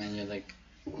them and you're like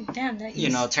Damn, that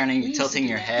tilting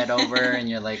your head over and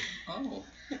you're like, oh,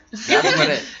 that's what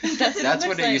it that's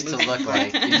what it used to look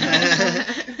like. You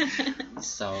know?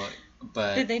 So,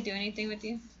 but Did they do anything with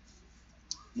you?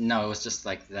 no, it was just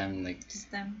like them like Just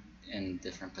them. in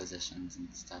different positions and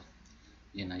stuff.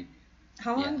 You know.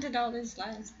 How long Yeah. did all this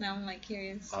last? Now I'm like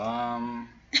curious. I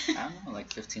don't know,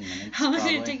 like 15 minutes. How long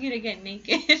probably. did it take you to get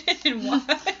naked and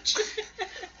watch?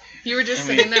 You were just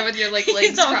sitting there with your like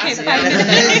legs all crossed okay,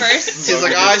 fine. first, He's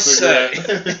like, I say.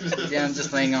 Yeah, I'm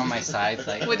just laying on my side,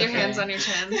 like with your okay. hands on your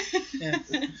chin.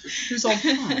 Who's all?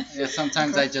 Yeah,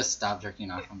 sometimes I just stop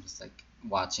jerking off. I'm just like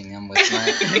watching them with my.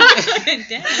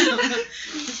 Damn,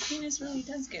 his penis really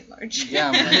does get large.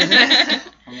 Yeah,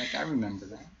 I'm like, I remember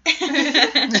that.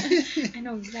 I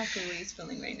know exactly what he's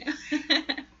feeling right now.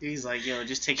 He's like, yo,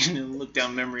 just taking a look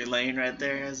down memory lane right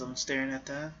there as I'm staring at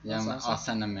that. Yeah, That's I'm awesome. all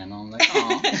sentimental. I'm like,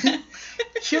 oh.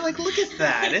 You're like, look at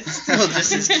that. It's still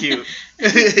just as cute.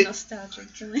 Nostalgic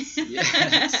feeling.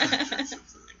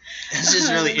 It's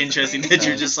just really interesting that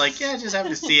you're just like, yeah, I just have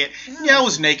to see it. Yeah, I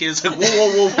was naked. It's like,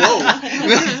 whoa.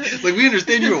 Like, we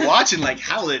understand you were watching. Like,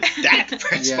 how did that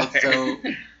transpire? Yeah, so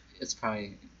it's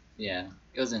probably, yeah,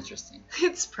 it was interesting.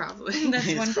 It's probably. That's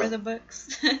It's one for fun. the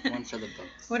books. One for the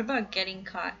books. What about getting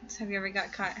caught? Have you ever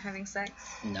got caught having sex?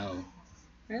 No.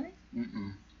 Really?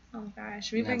 Mm-mm. Oh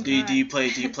gosh, we've No. been Do you, caught.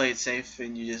 do you play it safe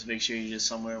and you just make sure you're just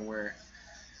somewhere where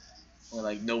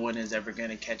like no one is ever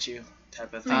gonna catch you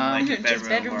type of thing, like a just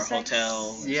bedroom or sex.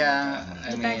 hotel? Yeah,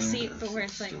 I The mean, back seat, but where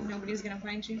it's like nobody's gonna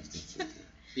find you.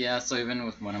 yeah, so even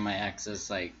with one of my exes,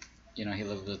 like, he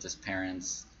lived with his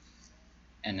parents,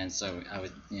 and then so I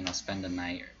would, spend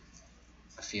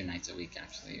a few nights a week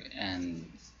actually, and,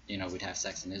 we'd have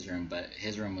sex in his room, but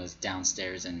his room was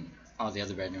downstairs and all the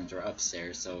other bedrooms were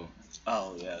upstairs, so,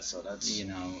 Oh yeah, so that's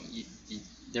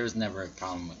there was never a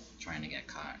problem with trying to get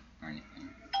caught or anything.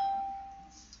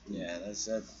 yeah, that's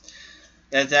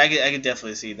I could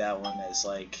definitely see that one as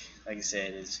like I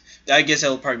said is I guess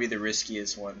that would probably be the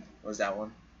riskiest one. Was that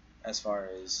one, as far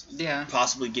as Yeah,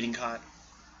 possibly getting caught?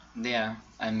 yeah,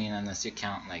 I mean, unless you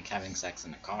count, like, having sex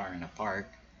in a car in a park,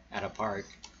 at a park.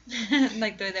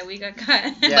 Like the way that we got caught.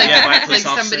 Yeah. Like, Yeah, by a like police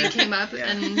officer. somebody came up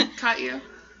Yeah. and caught you.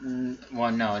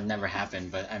 Well, no, it never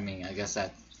happened, but I mean, I guess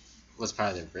that was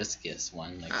probably the riskiest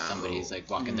one. Like, somebody's like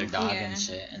walking their dog Yeah. and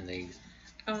shit, and they.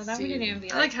 Oh, that See. wouldn't even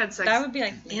be I like had sex that would be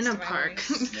like in least a of my park.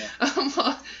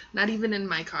 worries. Not even in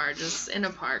my car, just in a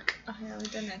park. Oh yeah,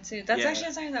 we've done that too. That's Yeah. actually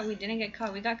the time that we didn't get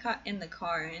caught. We got caught in the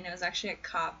car, and it was actually a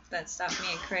cop that stopped me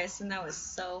and Chris, and that was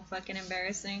so fucking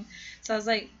embarrassing. So I was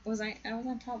like, I was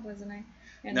on top, wasn't I?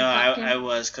 And No, the cop I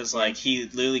was, because like he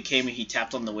literally came and he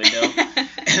tapped on the window, and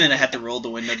then I had to roll the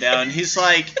window down. He's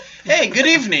like, "Hey, good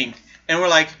evening," and we're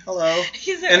like, "Hello,"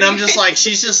 He's and I'm just like,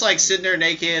 she's just like sitting there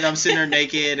naked. I'm sitting there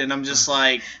naked, and I'm just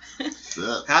like,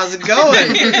 That- "How's it going?"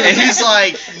 And he's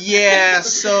like, "Yeah,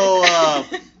 so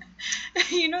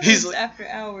you know, He's it's like- after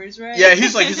hours, right? yeah."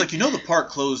 He's like, the park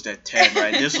closed at 10,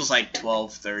 right? This was like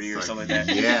 12:30 or It's something like,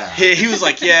 like that. Yeah. He was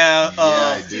like, "Yeah, Yeah,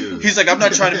 I do. He's like, I'm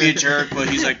not trying to be a jerk, but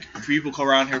he's like, people come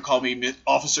around here call me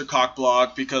Officer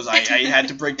Cockblock because I had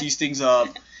to break these things up,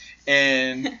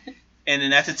 and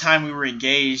then at the time we were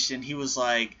engaged, and he was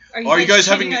like, are you guys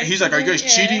having? cheating on He's like, are you guys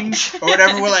each other? cheating or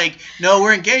whatever? We're like, no,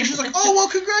 we're engaged. He's like, oh well,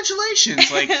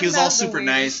 congratulations. Like he was That all the super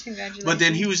weirdest. nice, but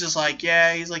then he was just like,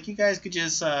 yeah, he's like, you guys could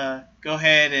just go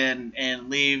ahead and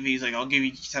leave. He's like, I'll give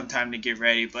you some time to get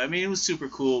ready. But I mean, it was super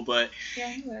cool, but. Yeah,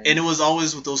 he was. And it was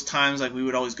always with those times, like, we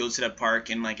would always go to that park,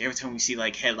 and, like, every time we see,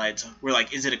 like, headlights, we're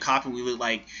like, is it a cop? And we look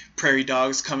like prairie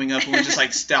dogs coming up, and we're just,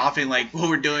 like, stopping, like, what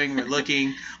we're doing, we're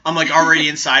looking. I'm, like, already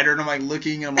inside her, and I'm, like,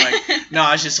 looking, I'm like, no,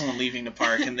 it's just someone leaving the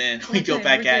park, and then we go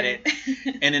back at it.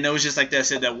 And then it was just, like, that, I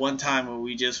said, that one time where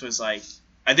we just was, like,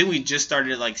 I think we just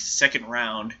started, like, second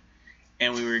round,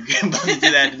 and we were about to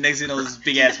do that. The next thing, it was this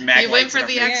big-ass Mac You went lights for in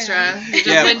the our face. extra. You just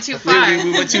Yeah, went too far.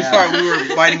 we went too Yeah. far. We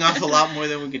were biting off a lot more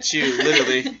than we could chew,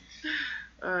 literally. It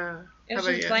How was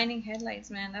about just you? blinding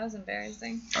headlights, man. That was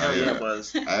embarrassing. Oh, yeah, it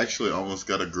was. I actually almost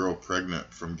got a girl pregnant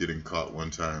from getting caught one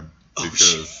time Oh,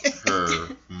 because shit. her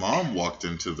mom walked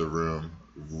into the room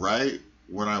right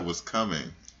when I was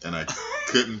coming and I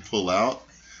couldn't pull out.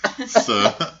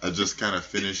 So I just kind of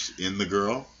finished in the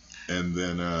girl and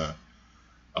then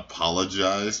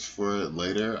apologized for it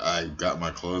later. I got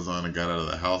my clothes on and got out of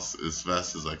the house as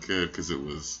fast as I could because it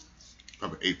was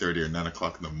probably 8:30 or 9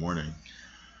 o'clock in the morning.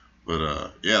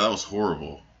 But yeah, that was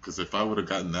horrible because if I would have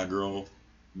gotten that girl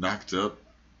knocked up,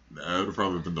 That would have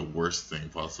probably been the worst thing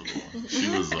possible. She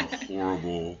was a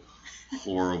horrible,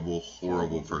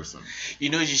 horrible person. You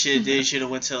know what you should have did? You should have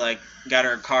went to like got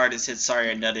her a card and said, "Sorry,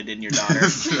 I nutted in your daughter."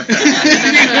 just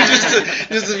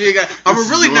to be a guy. I'm a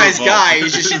really nice guy.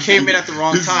 It's just she came in at the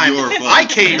wrong time. I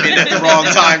came in at the wrong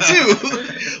time too.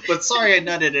 But sorry, I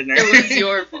nutted in her. It was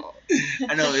your fault.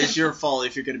 I know it's your fault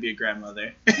if you're gonna be a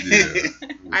grandmother. Yeah.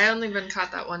 I only been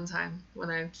caught that one time when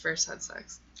I first had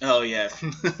sex. Oh yeah.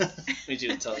 We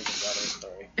should tell us about our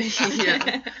story.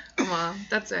 Yeah. Well,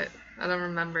 that's it. I don't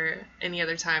remember any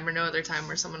other time or no other time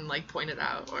where someone like pointed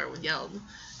out or yelled,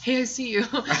 "Hey, I see you,"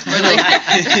 or like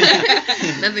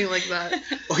nothing like that.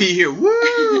 Or you hear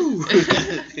 "woo."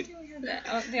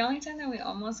 The only time that we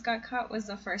almost got caught was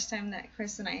the first time that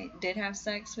Chris and I did have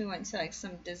sex. We went to like some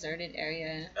deserted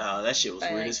area. Oh, that shit was by,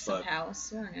 weird like, as fuck. some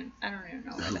house. I don't even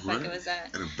know where the fuck it was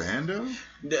at. An abando?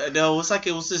 No,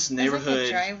 it was this neighborhood. It was like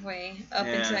a driveway up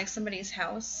Yeah. into like somebody's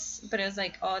house, but it was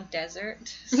like all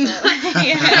desert. So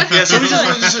yeah, so we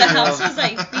just- the house was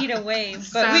like feet away, but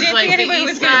Sounds we didn't like think the anybody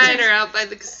was east gonna side or out by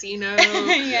the casino.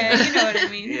 yeah, you know what I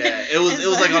mean. Yeah, it was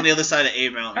like on the other side of A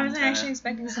Mountain. I wasn't kinda. actually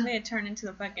expecting somebody to turn into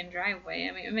the fucking driveway.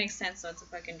 I mean, it makes sense, so it's a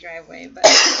fucking driveway,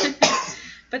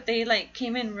 but they like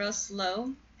came in real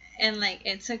slow, and like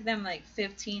it took them like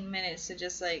 15 minutes to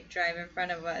just like drive in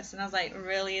front of us, and I was like,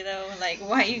 really though, like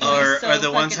why you going so Or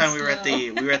the one fucking time we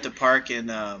were at the park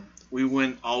and we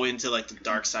went all the way into like the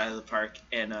dark side of the park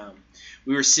and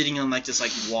we were sitting on like this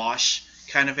like wash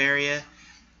kind of area,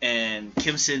 and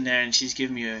Kim's sitting there and she's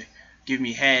giving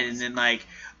me head, and then like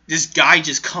this guy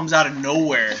just comes out of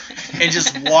nowhere and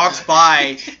just walks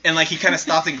by, and like he kind of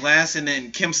stopped and glanced, and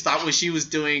then Kim stopped what she was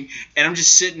doing, and I'm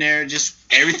just sitting there, just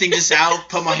everything just out,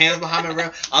 put my hands behind my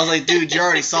back. I was like, dude, you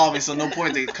already saw me, so no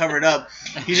point to cover it up.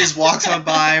 He just walks on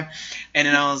by, and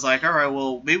then I was like, all right,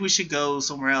 well, maybe we should go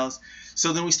somewhere else.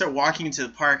 So then we start walking into the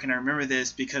park, and I remember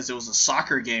this because there was a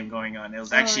soccer game going on. It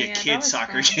was actually a kid's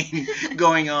soccer game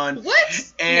going on.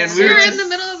 What? And So we we were were just, in the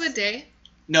middle of the day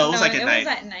no, it was like it at night. was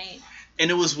at night. And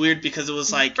it was weird because it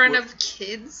was like in front of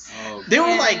kids. Oh, they were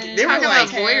Yeah. like Talk about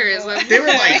voyeurism. they were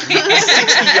like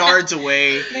 60 yards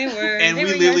away, They were. and they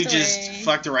we were literally yards just away.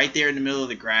 fucked right there in the middle of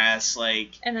the grass, like.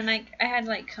 And then like I had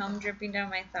like cum dripping down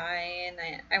my thigh, and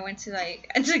I went to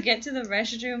like to get to the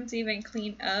restroom to even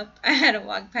clean up. I had to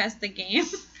walk past the game.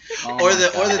 oh Or my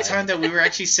the God. time that we were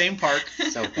actually same park.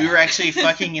 So We were bad. actually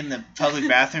fucking in the public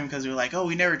bathroom because we were like, oh,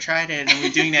 we never tried it, and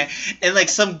we're doing that. And like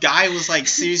some guy was like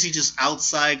seriously just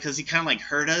outside because he kind of like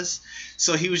heard us,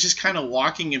 so he was just kind of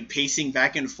walking and pacing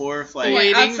back and forth like.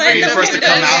 Waiting Outside for the for us to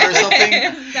come out or something.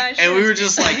 That And we shit were was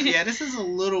just funny. like, yeah, this is a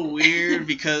little weird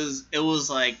because it was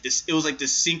like this. It was like the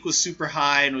sink was super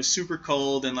high and it was super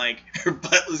cold, and like her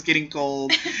butt was getting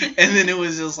cold. And then it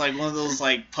was just like one of those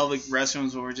like public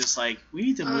restrooms where we're just like, we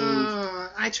need to move.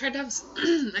 I tried to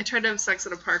have sex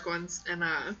at a park once, and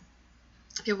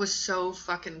it was so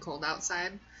fucking cold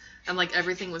outside, and like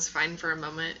everything was fine for a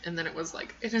moment, and then it was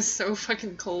like, it is so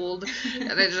fucking cold,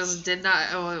 and it just did not.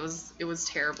 Oh, it was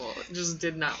terrible. It just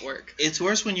did not work. It's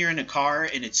worse when you're in a car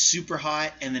and it's super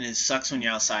hot, and then it sucks when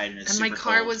you're outside and it's And super my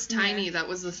car cold. was tiny. That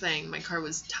was the thing. My car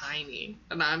was tiny,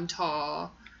 and I'm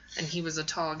tall, and he was a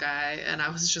tall guy, and I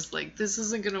was just like, this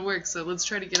isn't gonna work. So let's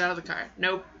try to get out of the car.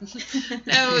 Nope.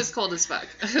 No, it was cold as fuck.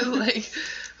 Like,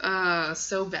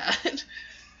 so bad.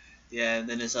 Yeah, and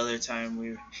then this other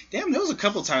time there was a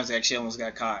couple times I actually almost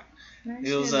got caught. I It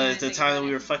actually was didn't the think time that about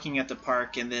we it. were fucking at the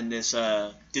park, and then this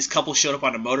couple showed up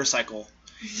on a motorcycle,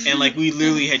 and like we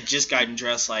literally had just gotten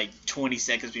dressed like 20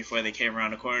 seconds before they came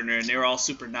around the corner, and they were all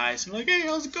super nice. I'm like, hey,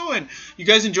 how's it going? You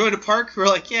guys enjoy the park? We're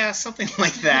like, yeah, something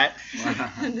like that.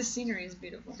 The scenery is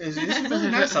beautiful. It's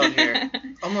really nice out here.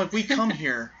 I'm like, we come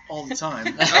here all the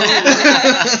time.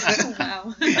 Oh,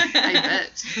 wow. I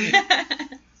bet.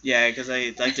 Yeah, because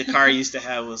the car I used to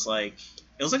have was like,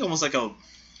 it was like almost like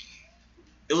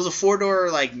it was a 4-door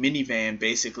like minivan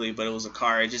basically, but it was a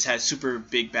car. It just had super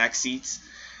big back seats.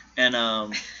 And I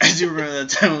do remember the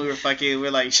time when we were fucking, we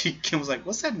were like, Kim was like,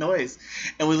 what's that noise?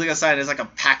 And we look outside, and there's like a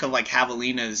pack of like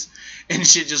javelinas and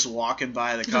shit just walking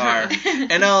by the car.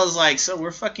 And I was like, so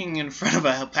we're fucking in front of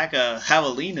a pack of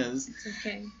javelinas. It's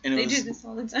okay. And it They was- do this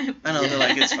all the time. I know, they're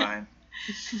like, it's fine.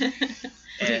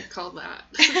 What do you Yeah. call that?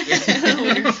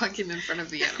 When you're fucking in front of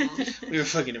the animals. We were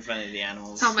fucking in front of the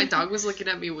animals. That's how my dog was looking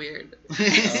at me weird.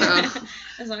 So,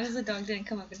 As long as the dog didn't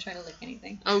come up and try to lick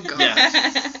anything. oh god.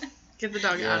 Yeah. Get the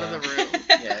dog out of the room.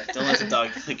 Yeah, don't let the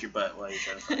dog lick your butt while you're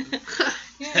trying to fuck.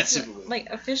 Yeah, That's so, super weird. like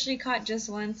officially caught just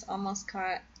once, almost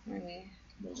caught maybe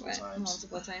Multiple times.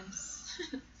 multiple times.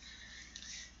 I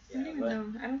Yeah, don't even but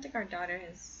know. I don't think our daughter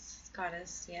has caught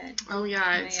us yet. Oh yeah,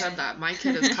 I said that. My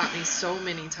kid has caught me so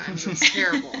many times. It's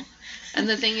terrible. And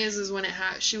the thing is when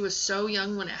she was so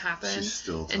young when it happened,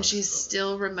 and she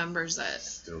still remembers it.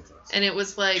 Still does. And it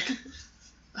was like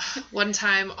one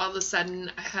time, all of a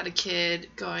sudden, I had a kid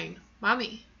going,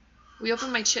 "Mommy, will you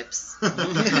open my chips?" And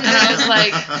I was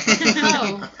like,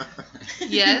 "Oh,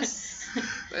 yes."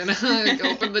 And I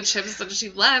opened the chips and she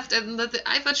left, and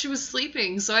I thought she was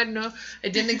sleeping, so I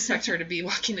didn't expect her to be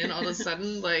walking in all of a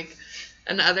sudden. Like,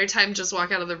 and the other time, just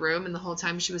walk out of the room, and the whole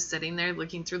time she was sitting there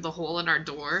looking through the hole in our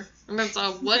door, and that's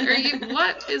all. What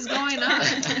is going on?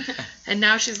 And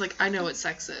now she's like, I know what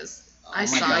sex is. I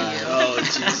saw you. Oh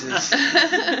Jesus.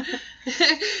 And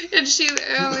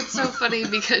it's so funny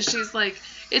because she's like,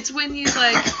 it's when you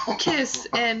like kiss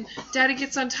and daddy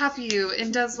gets on top of you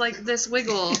and does like this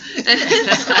wiggle. And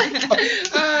it's like,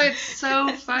 oh, it's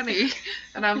so funny.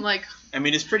 And I'm like, I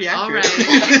mean, it's pretty all accurate.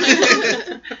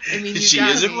 right. I mean, she got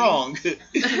isn't me. wrong.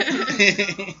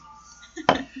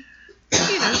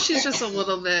 She's just a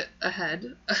little bit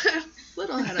ahead.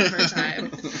 Little ahead of her time.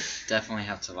 Definitely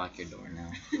have to lock your door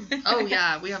now. Oh,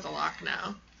 yeah, we have a lock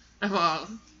now. Well,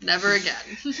 never again.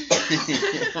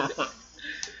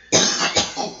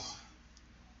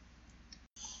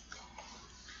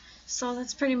 So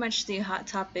that's pretty much the hot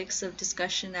topics of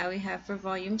discussion that we have for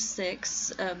Volume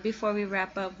 6. Before we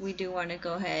wrap up, we do want to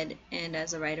go ahead and,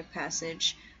 as a rite of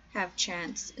passage, have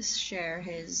Chance share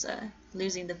his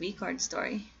losing the V-card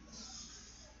story.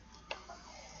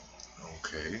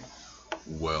 Okay.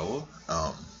 Well,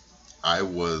 I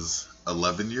was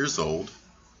 11 years old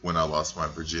when I lost my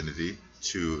virginity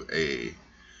to a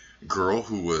girl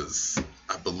who was,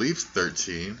 I believe,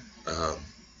 13.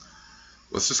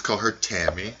 Let's just call her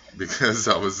Tammy because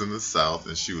I was in the South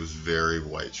and she was very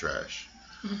white trash.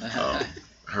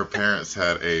 Her parents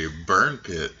had a burn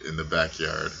pit in the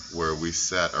backyard where we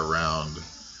sat around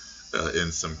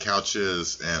in some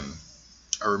couches, and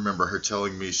I remember her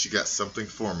telling me she got something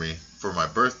for me for my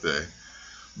birthday,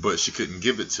 but she couldn't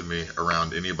give it to me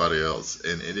around anybody else,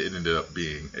 and it ended up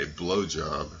being a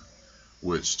blowjob,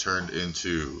 which turned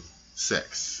into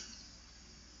sex.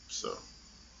 So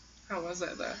How was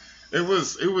it, though? it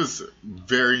was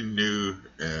very new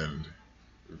and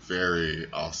very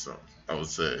awesome, I would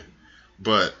say.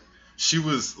 But she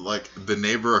was like the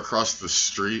neighbor across the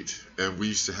street, and we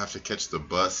used to have to catch the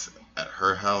bus at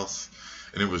her house,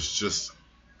 and it was just,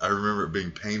 I remember it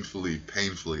being painfully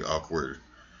awkward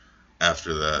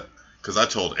after that, because I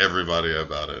told everybody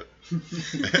about it.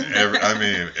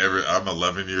 I'm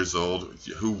 11 years old.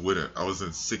 Who wouldn't? I was in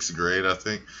 6th grade, I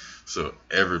think, so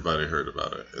everybody heard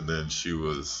about it. And then she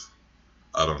was,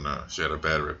 I don't know, she had a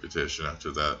bad reputation after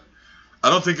that. I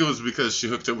don't think it was because she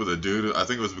hooked up with a dude. I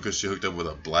think it was because she hooked up with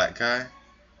a black guy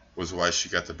was why she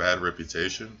got the bad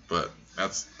reputation. But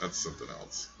that's something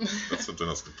else. That's something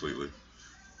else completely.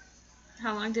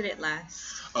 How long did it last?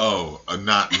 Oh,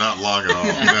 not long at all.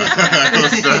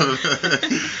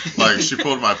 Like, she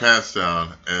pulled my pants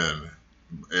down, and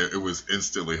it was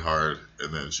instantly hard,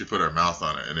 and then she put her mouth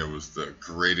on it, and it was the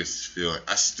greatest feeling.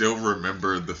 I still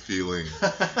remember the feeling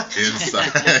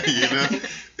inside,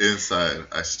 inside.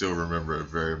 I still remember it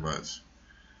very much.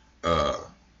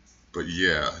 But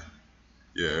yeah,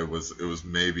 it was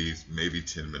maybe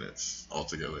 10 minutes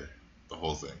altogether, the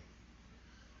whole thing.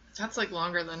 That's like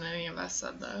longer than any of us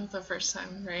said, though, the first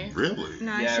time, right? Really?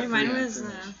 No, Yeah, actually, mine pretty was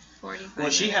much. 45 Well,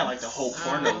 she had like the whole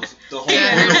porno, the whole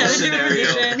Yeah, porno her scenario.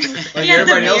 television. Like You had the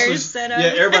everybody else mirrors was, set up.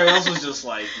 yeah, everybody else was just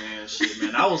like,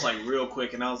 man. I was like real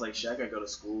quick, and I was like, shit, I gotta go to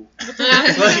school. Like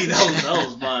that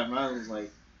was mine. Mine was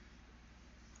like,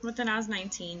 But then I was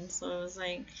 19, so it was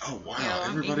like, Oh wow, Yeah, I'm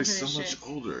everybody's into so this much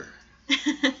older.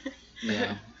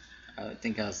 Yeah. I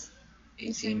think I was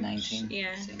 18, 19.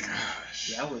 Yeah.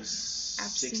 Gosh. yeah, I was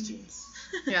 16. abstinence.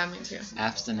 Yeah, me too.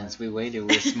 Abstinence. We waited.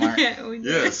 We're smart. Yeah, we did.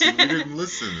 Yes, we didn't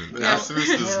listen. The No. abstinence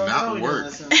does Yeah, not we didn't work.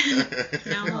 listen.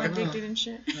 Now I'm all addicted and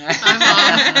shit.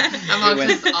 I'm all We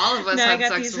because went- all of us No, I had got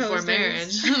sex these before hoes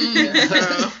marriage. days.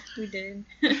 So, We did.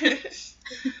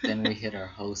 Then we hit our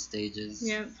whole stages.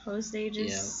 Yep, host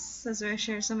ages. That's where I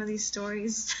share some of these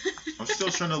stories. I'm still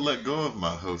trying to let go of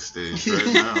my host stage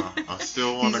right now. I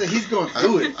still want to. He's going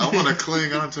through it. I want to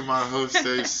cling on to my host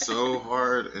stage so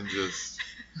hard, and just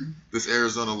this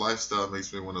Arizona lifestyle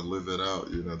makes me want to live it out.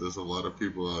 There's a lot of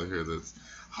people out here that's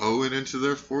hoeing into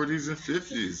their 40s and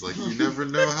 50s. Like, you never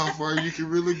know how far you can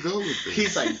really go with it.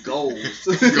 He's like goals.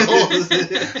 Goals.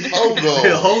 Hoe goals.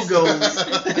 Hoe goals.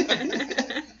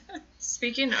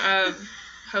 speaking of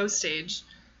host stage,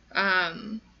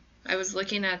 I was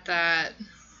looking at that.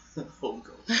 Hoe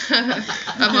goals.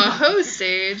 I'm a host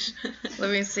stage.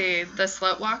 Let me see the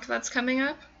slut walk that's coming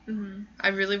up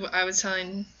Mm-hmm. I was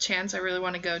telling Chance I really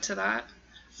want to go to that.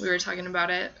 We were talking about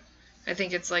it. I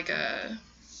think it's like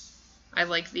I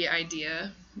like the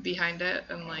idea behind it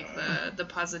and like the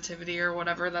positivity or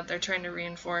whatever that they're trying to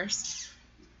reinforce.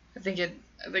 I think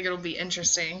it'll be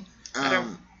interesting.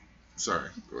 Sorry.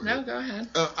 Go ahead. No, go ahead.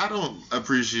 I don't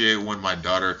appreciate when my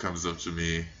daughter comes up to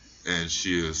me and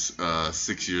she is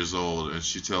 6 years old and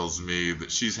she tells me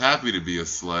that she's happy to be a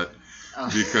slut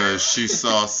because she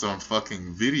saw some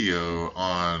fucking video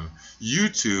on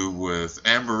YouTube with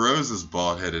Amber Rose's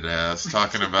bald-headed ass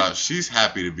talking about she's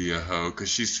happy to be a hoe because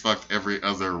she's fucked every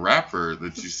other rapper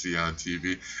that you see on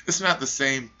TV. It's not the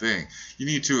same thing. You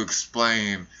need to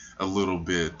explain a little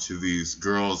bit to these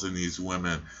girls and these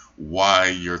women why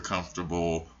you're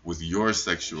comfortable with your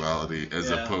sexuality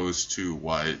as opposed to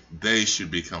why they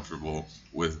should be comfortable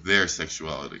with their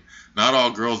sexuality. Not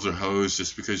all girls are hoes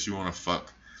just because you want to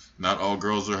fuck. Not all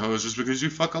girls are hoes just because you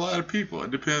fuck a lot of people.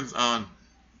 It depends on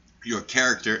your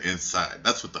character inside.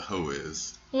 That's what the hoe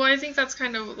is. Well, I think that's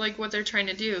kind of like what they're trying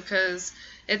to do, because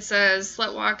it says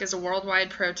Slut Walk is a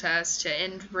worldwide protest to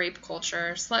end rape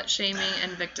culture, slut shaming,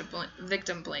 and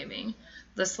victim blaming.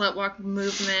 The Slut Walk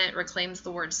movement reclaims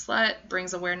the word slut,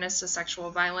 brings awareness to sexual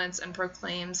violence, and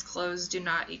proclaims clothes do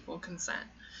not equal consent.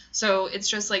 So it's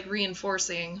just like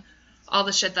reinforcing all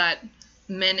the shit that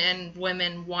men and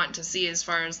women want to see, as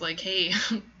far as like, hey,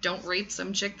 don't rape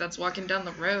some chick that's walking down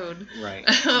the road. Right.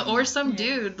 Or some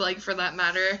dude, like, for that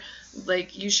matter.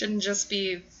 Like, you shouldn't just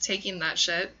be taking that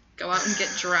shit. Go out and get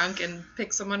drunk and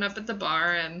pick someone up at the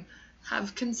bar and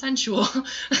have consensual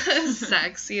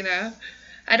sex, you know?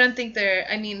 I don't think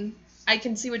I mean, I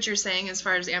can see what you're saying as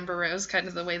far as Amber Rose, kind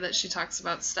of the way that she talks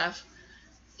about stuff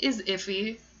is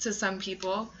iffy to some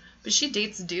people. But she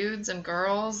dates dudes and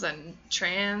girls and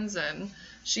trans, and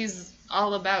she's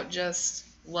all about just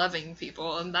loving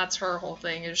people. And that's her whole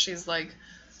thing, is she's like,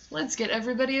 let's get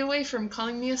everybody away from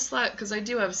calling me a slut, because I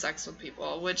do have sex with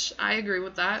people, which I agree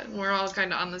with that. And we're all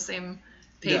kind of on the same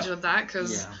page with that,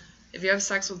 because if you have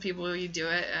sex with people, you do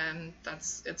it, and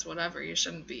it's whatever. You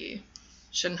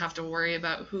shouldn't have to worry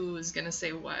about who's going to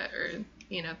say what or,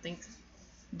 you know, think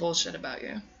bullshit about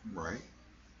you. Right.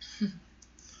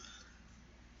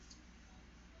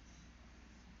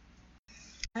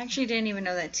 I actually didn't even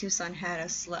know that Tucson had a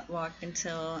slut walk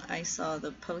until I saw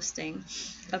the posting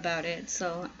about it.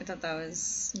 So I thought that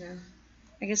was, you know,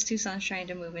 I guess Tucson's trying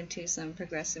to move into some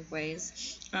progressive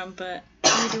ways. But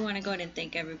I do want to go ahead and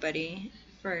thank everybody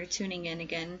for tuning in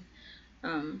again.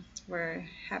 We're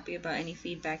happy about any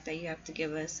feedback that you have to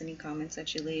give us, any comments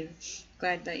that you leave.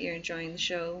 Glad that you're enjoying the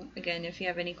show. Again, if you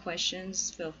have any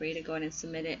questions, feel free to go ahead and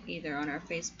submit it either on our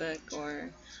Facebook or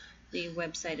the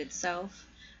website itself.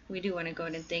 We do want to go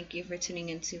ahead and thank you for tuning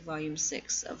into Volume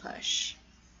 6 of Hush.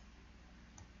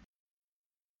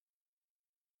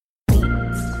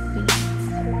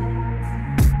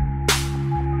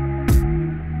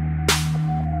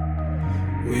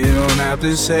 We don't have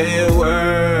to say a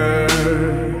word.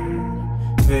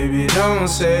 Baby, don't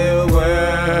say a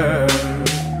word.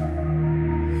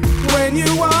 When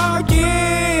you walk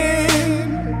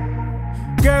in,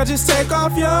 girl, just take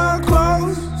off your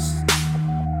clothes.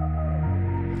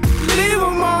 Leave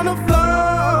them on the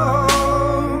floor,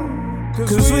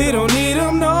 cause we don't need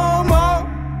them no more.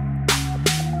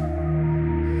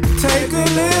 Take a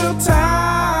little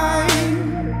time,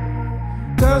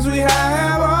 cause we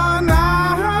have all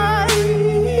night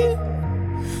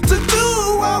to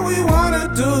do what we wanna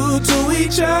do to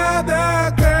each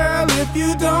other, girl, if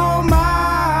you don't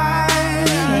mind.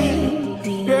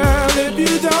 Girl, if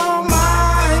you don't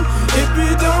mind, if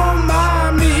you don't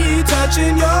mind me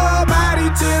touching your body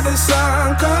till the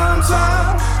sun comes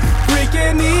up,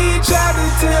 freaking each other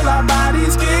till our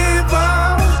bodies give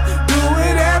up. Do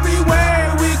it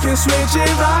everywhere, we can switch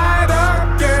it right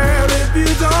up, girl, if you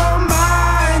don't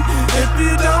mind. If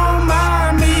you don't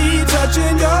mind me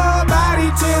touching your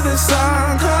body till the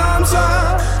sun comes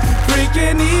up,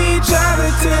 freaking each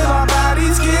other till our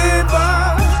bodies give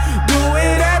up. Do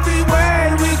it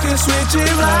everywhere, we can switch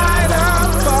it right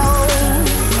up, oh.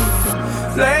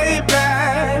 Lay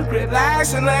back,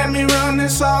 relax and let me run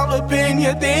this all up in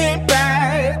your thick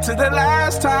back. To the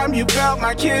last time you felt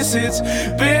my kiss, it's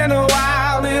been a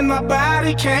while and my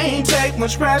body can't take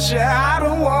much pressure. I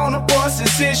don't wanna force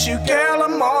this issue, girl,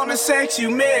 I'm on a sexy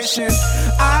mission.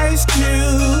 Ice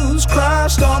cubes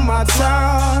crushed on my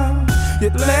tongue,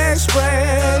 your legs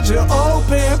spread, you're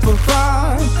open for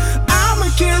fun. I'ma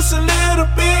kiss a little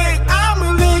bit,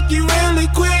 I'ma lick you really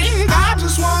quick. I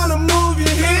just wanna move your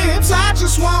hips, I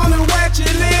just wanna wet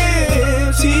your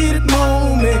lips. Heated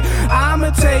moment,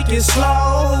 I'ma take it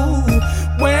slow.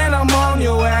 when I'm on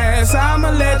your ass,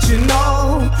 I'ma let you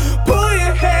know. Pull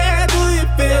your hair, do your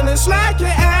feelings like your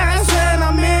ass when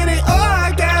I'm in it. Oh,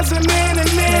 I got some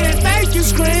minute, make you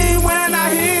scream when I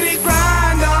hit it.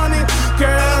 Grind on it,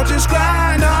 girl, just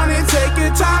grind on it. Take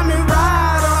your time and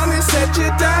ride on it. Set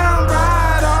you down,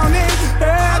 ride on it.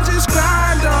 Girl, just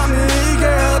grind on it,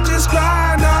 girl, just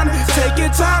grind on it. Take your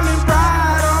time and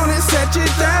ride on it. Set you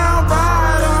down,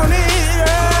 ride on it,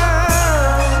 girl.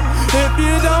 If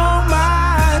you don't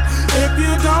mind, if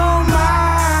you don't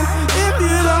mind, if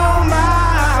you don't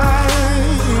mind.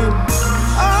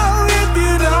 Oh, if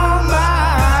you don't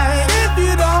mind, if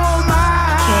you don't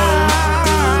mind.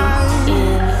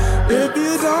 If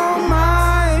you don't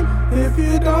mind, if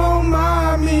you don't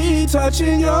mind me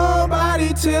touching your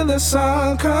body till the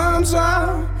sun comes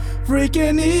up.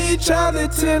 Freaking each other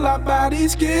till our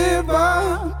bodies give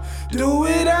up. Do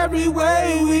it every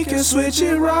way, we can switch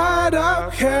it right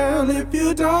up. Girl, if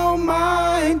you don't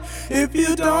mind, if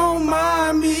you don't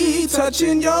mind me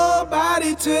touching your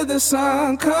body till the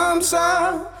sun comes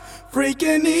up.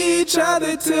 Freaking each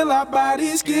other till our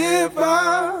bodies give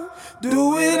up.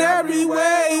 Do it every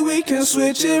way, we can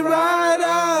switch it right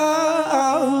up.